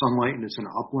enough sunlight and it's an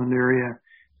upland area.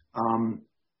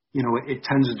 It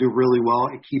tends to do really well.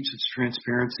 It keeps its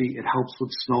transparency. It helps with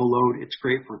snow load. It's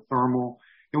great for thermal.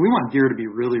 And we want deer to be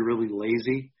really, really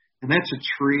lazy. And that's a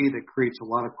tree that creates a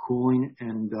lot of cooling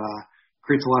and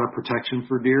creates a lot of protection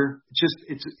for deer.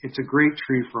 It's a great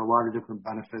tree for a lot of different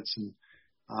benefits. And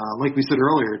like we said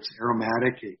earlier, it's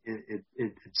aromatic.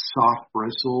 It's soft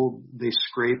bristle. They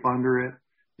scrape under it.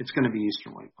 It's going to be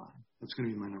eastern white pine. That's going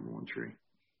to be my number one tree.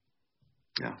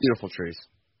 Yeah. Beautiful trees.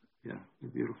 Yeah, they're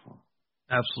beautiful.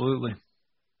 Absolutely.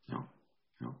 No.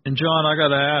 And John, I got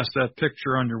to ask, that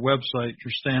picture on your website,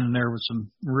 you're standing there with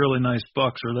some really nice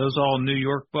bucks. Are those all New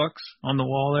York bucks on the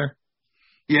wall there?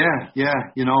 Yeah.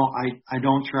 I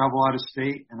don't travel out of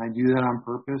state, and I do that on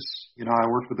purpose. I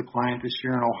worked with a client this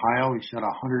year in Ohio. He shot a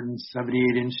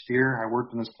 178-inch deer. I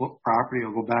worked on his property.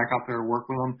 I'll go back out there and work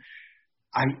with him.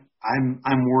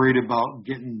 I'm worried about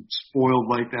getting spoiled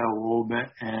like that a little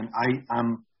bit, and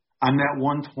I'm that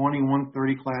 120,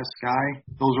 130 class guy.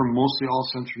 Those are mostly all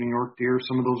Central New York deer.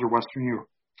 Some of those are Western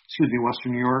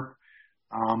New York.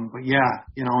 But yeah,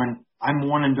 and I'm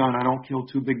one and done. I don't kill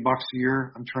 2 big bucks a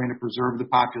year. I'm trying to preserve the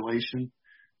population.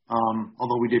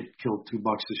 Although we did kill 2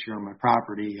 bucks this year on my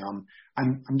property. I'm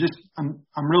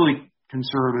really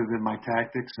conservative in my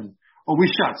tactics. And we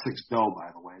shot 6 doe, by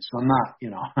the way. So I'm not,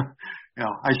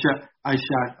 I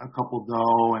shot a couple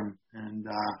doe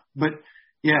but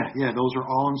yeah, those are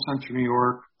all in Central New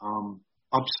York.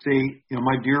 Upstate,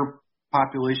 my deer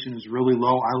population is really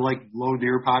low. I like low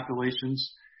deer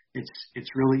populations. It's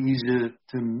really easy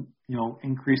to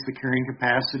increase the carrying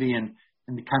capacity and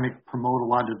to kind of promote a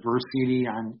lot of diversity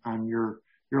on your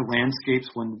landscapes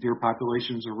when the deer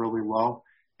populations are really low.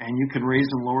 And you can raise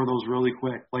and lower those really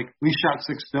quick. Like we shot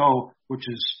 6 doe, which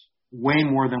is way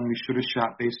more than we should have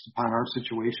shot based upon our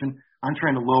situation. I'm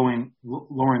trying to lowering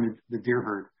the deer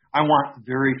herd. I want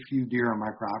very few deer on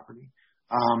my property.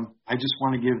 I just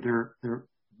want to give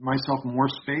myself more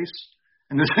space.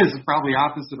 And this is probably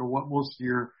opposite of what most of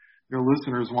your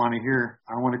listeners want to hear.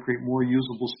 I want to create more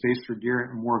usable space for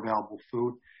deer and more valuable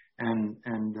food. And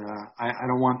I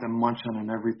don't want them munching on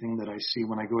everything that I see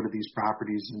when I go to these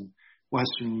properties in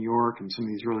Western New York and some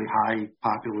of these really high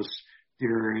populous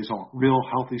deer areas. Real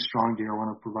healthy, strong deer. I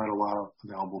want to provide a lot of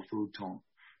valuable food to them.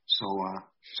 So,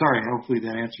 sorry, hopefully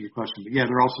that answered your question. But yeah,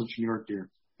 they're also New York deer.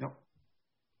 Yep.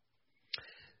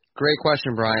 Great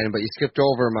question, Brian, but you skipped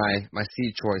over my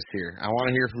seed choice here. I want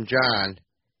to hear from John.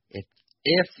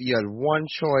 If you had one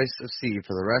choice of seed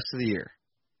for the rest of the year,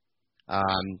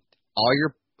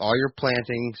 all your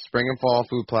planting, spring and fall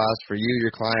food plots for you,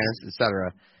 your clients,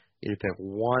 etc., you pick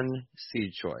one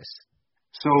seed choice.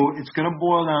 So it's going to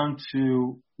boil down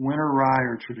to winter rye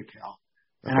or triticale.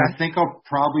 And Okay. I think I'll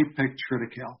probably pick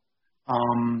triticale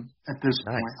at this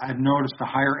point. I've noticed a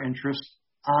higher interest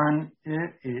on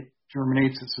it. It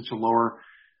germinates at such a lower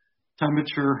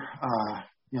temperature.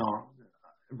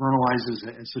 vernalizes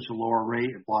at such a lower rate.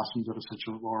 It blossoms at such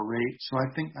a lower rate. So I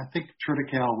think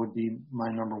triticale would be my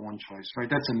number one choice, right?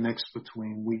 That's a mix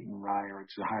between wheat and rye, or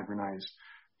it's a hybridized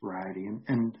variety.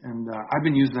 And I've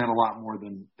been using that a lot more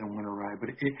than winter rye, but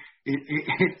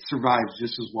it survives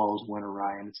just as well as winter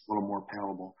rye, and it's a little more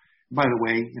palatable. And by the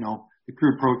way, the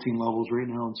crude protein levels right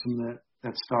now and some of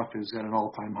that stuff is at an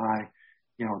all-time high,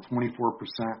 24%.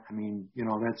 I mean,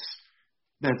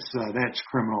 that's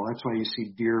criminal. That's why you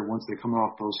see deer, once they come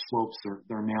off those slopes,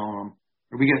 they're nailing them.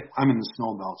 I'm in the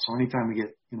snow belt, so anytime we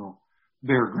get,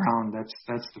 bare ground,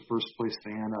 that's the first place they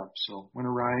end up. So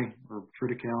winter rye or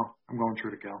triticale, I'm going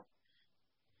triticale.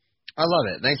 I love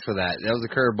it. Thanks for that. That was a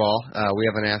curveball. We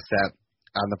haven't asked that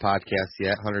on the podcast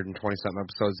yet, 120-something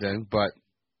episodes in, but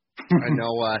I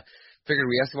know, figured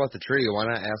we asked about the tree. Why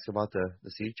not ask about the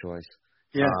seed choice?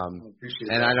 Yeah, I appreciate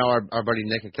that. And I know our buddy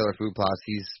Nick at Killer Food Plots,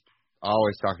 he's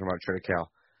always talking about triticale.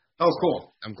 Oh,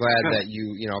 cool. I'm glad that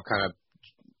you kind of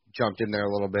jumped in there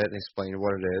a little bit and explained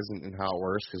what it is and how it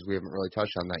works, because we haven't really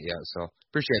touched on that yet. So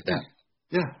appreciate that.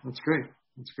 Yeah, that's great.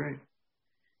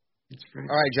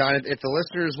 All right, John, if the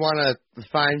listeners want to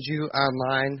find you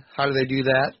online, how do they do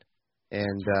that?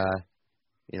 And,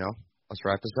 let's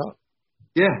wrap this up.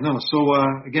 Yeah, no. So,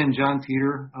 again, John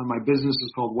Teeter. My business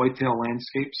is called Whitetail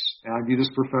Landscapes. I do this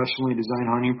professionally, design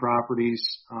hunting properties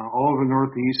all over the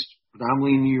Northeast,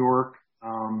 predominantly in New York.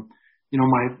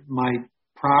 My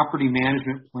property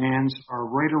management plans are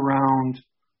right around,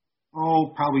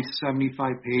 probably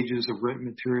 75 pages of written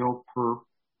material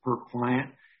per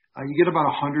client. You get about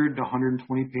 100 to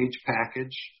 120 page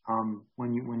package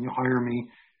when you hire me.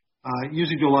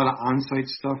 Usually do a lot of on-site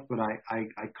stuff, but I've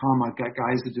got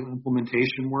guys that do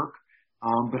implementation work.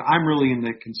 But I'm really in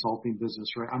the consulting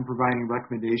business, right? I'm providing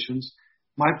recommendations.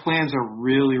 My plans are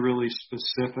really, really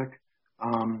specific.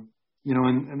 And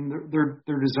they're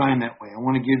designed that way. I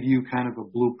want to give you kind of a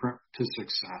blueprint to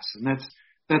success. And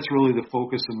that's really the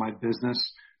focus of my business.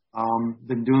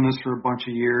 Been doing this for a bunch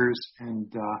of years,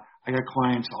 and I got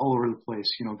clients all over the place,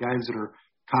 guys that are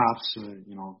cops,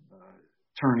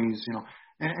 attorneys,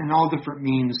 and all different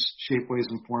means, shape, ways,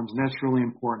 and forms. And that's really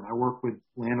important. I work with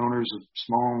landowners of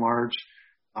small and large.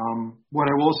 What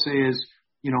I will say is,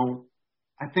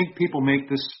 I think people make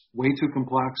this way too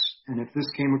complex. And if this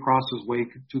came across as way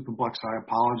too complex, I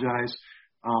apologize.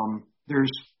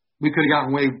 We could have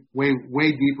gotten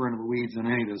way deeper into the weeds than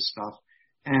any of this stuff.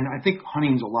 And I think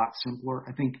hunting's a lot simpler.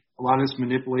 I think a lot of this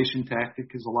manipulation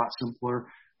tactic is a lot simpler.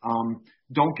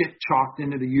 Don't get chalked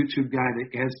into the YouTube guy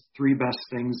that has 3 best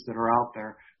things that are out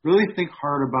there. Really think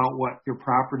hard about what your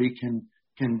property can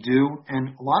do. And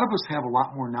a lot of us have a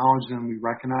lot more knowledge than we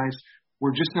recognize.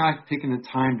 We're just not taking the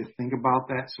time to think about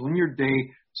that. So in your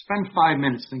day, spend 5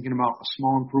 minutes thinking about a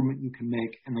small improvement you can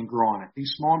make and then grow on it.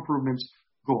 These small improvements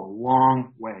go a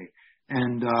long way.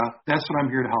 And that's what I'm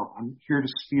here to help. I'm here to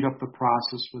speed up the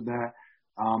process with that.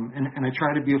 And I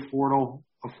try to be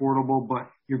affordable,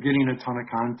 but you're getting a ton of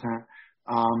content.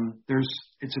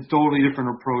 It's a totally different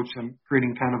approach. I'm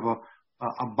creating kind of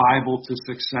a Bible to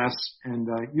success. And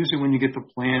usually when you get the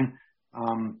plan,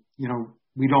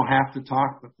 we don't have to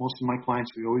talk, but most of my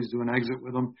clients, we always do an exit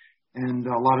with them. And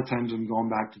a lot of times I'm going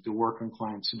back to do work on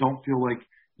clients. So don't feel like,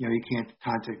 you can't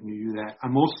contact me to do that.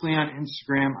 I'm mostly on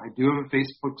Instagram. I do have a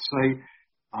Facebook site.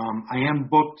 I am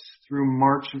booked through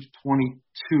March of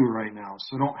 22 right now.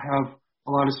 So I don't have a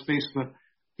lot of space, but,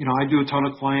 I do a ton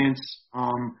of clients.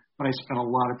 But I spend a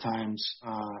lot of time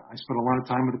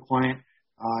with a client.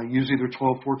 Usually they're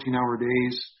 12, 14-hour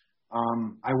days.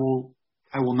 I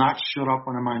will not shut up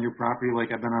when I'm on your property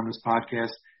like I've been on this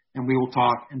podcast, and we will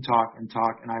talk and talk and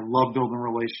talk. And I love building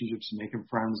relationships and making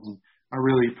friends. And I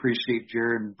really appreciate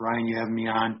Jared and Brian, you having me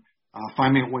on.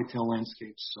 Find me at Whitetail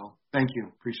Landscapes. So thank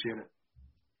you. Appreciate it.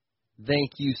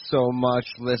 Thank you so much,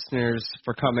 listeners,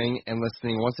 for coming and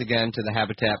listening once again to the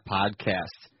Habitat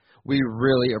Podcast. We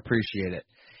really appreciate it.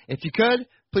 If you could,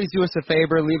 please do us a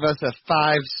favor. Leave us a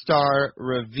 5-star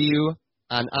review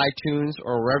on iTunes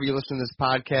or wherever you listen to this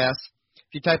podcast.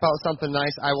 If you type out something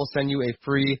nice, I will send you a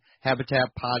free Habitat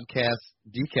Podcast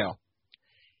decal.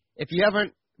 If you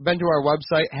haven't been to our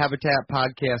website,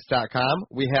 habitatpodcast.com,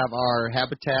 we have our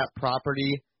Habitat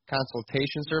Property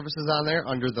Consultation Services on there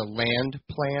under the Land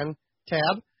Plan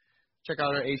tab. Check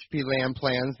out our HP Land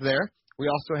Plans there. We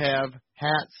also have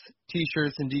hats,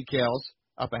 T-shirts, and decals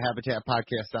up at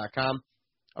habitatpodcast.com.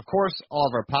 Of course, all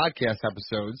of our podcast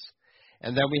episodes.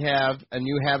 And then we have a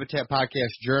new Habitat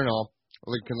Podcast journal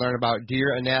where you can learn about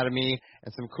deer anatomy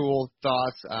and some cool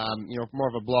thoughts, more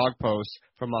of a blog post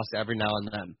from us every now and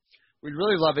then. We'd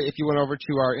really love it if you went over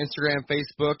to our Instagram,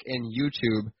 Facebook, and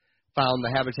YouTube, found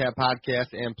the Habitat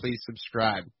Podcast, and please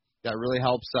subscribe. That really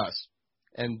helps us.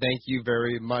 And thank you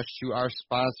very much to our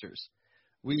sponsors.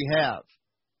 We have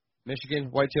Michigan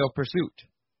Whitetail Pursuit,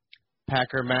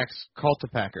 Packer Max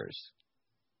Cultipackers,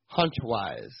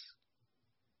 Huntwise,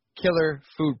 Killer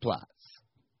Food Plots,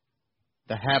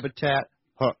 The Habitat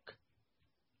Hook,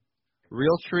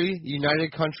 Realtree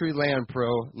United Country Land Pro,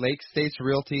 Lake States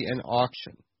Realty and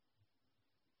Auction,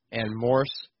 and Morse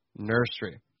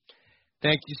Nursery.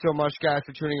 Thank you so much, guys,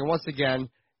 for tuning in. Once again,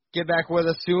 get back with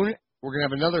us soon. We're going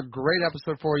to have another great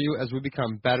episode for you as we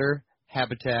become better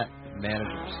habitat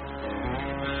managers.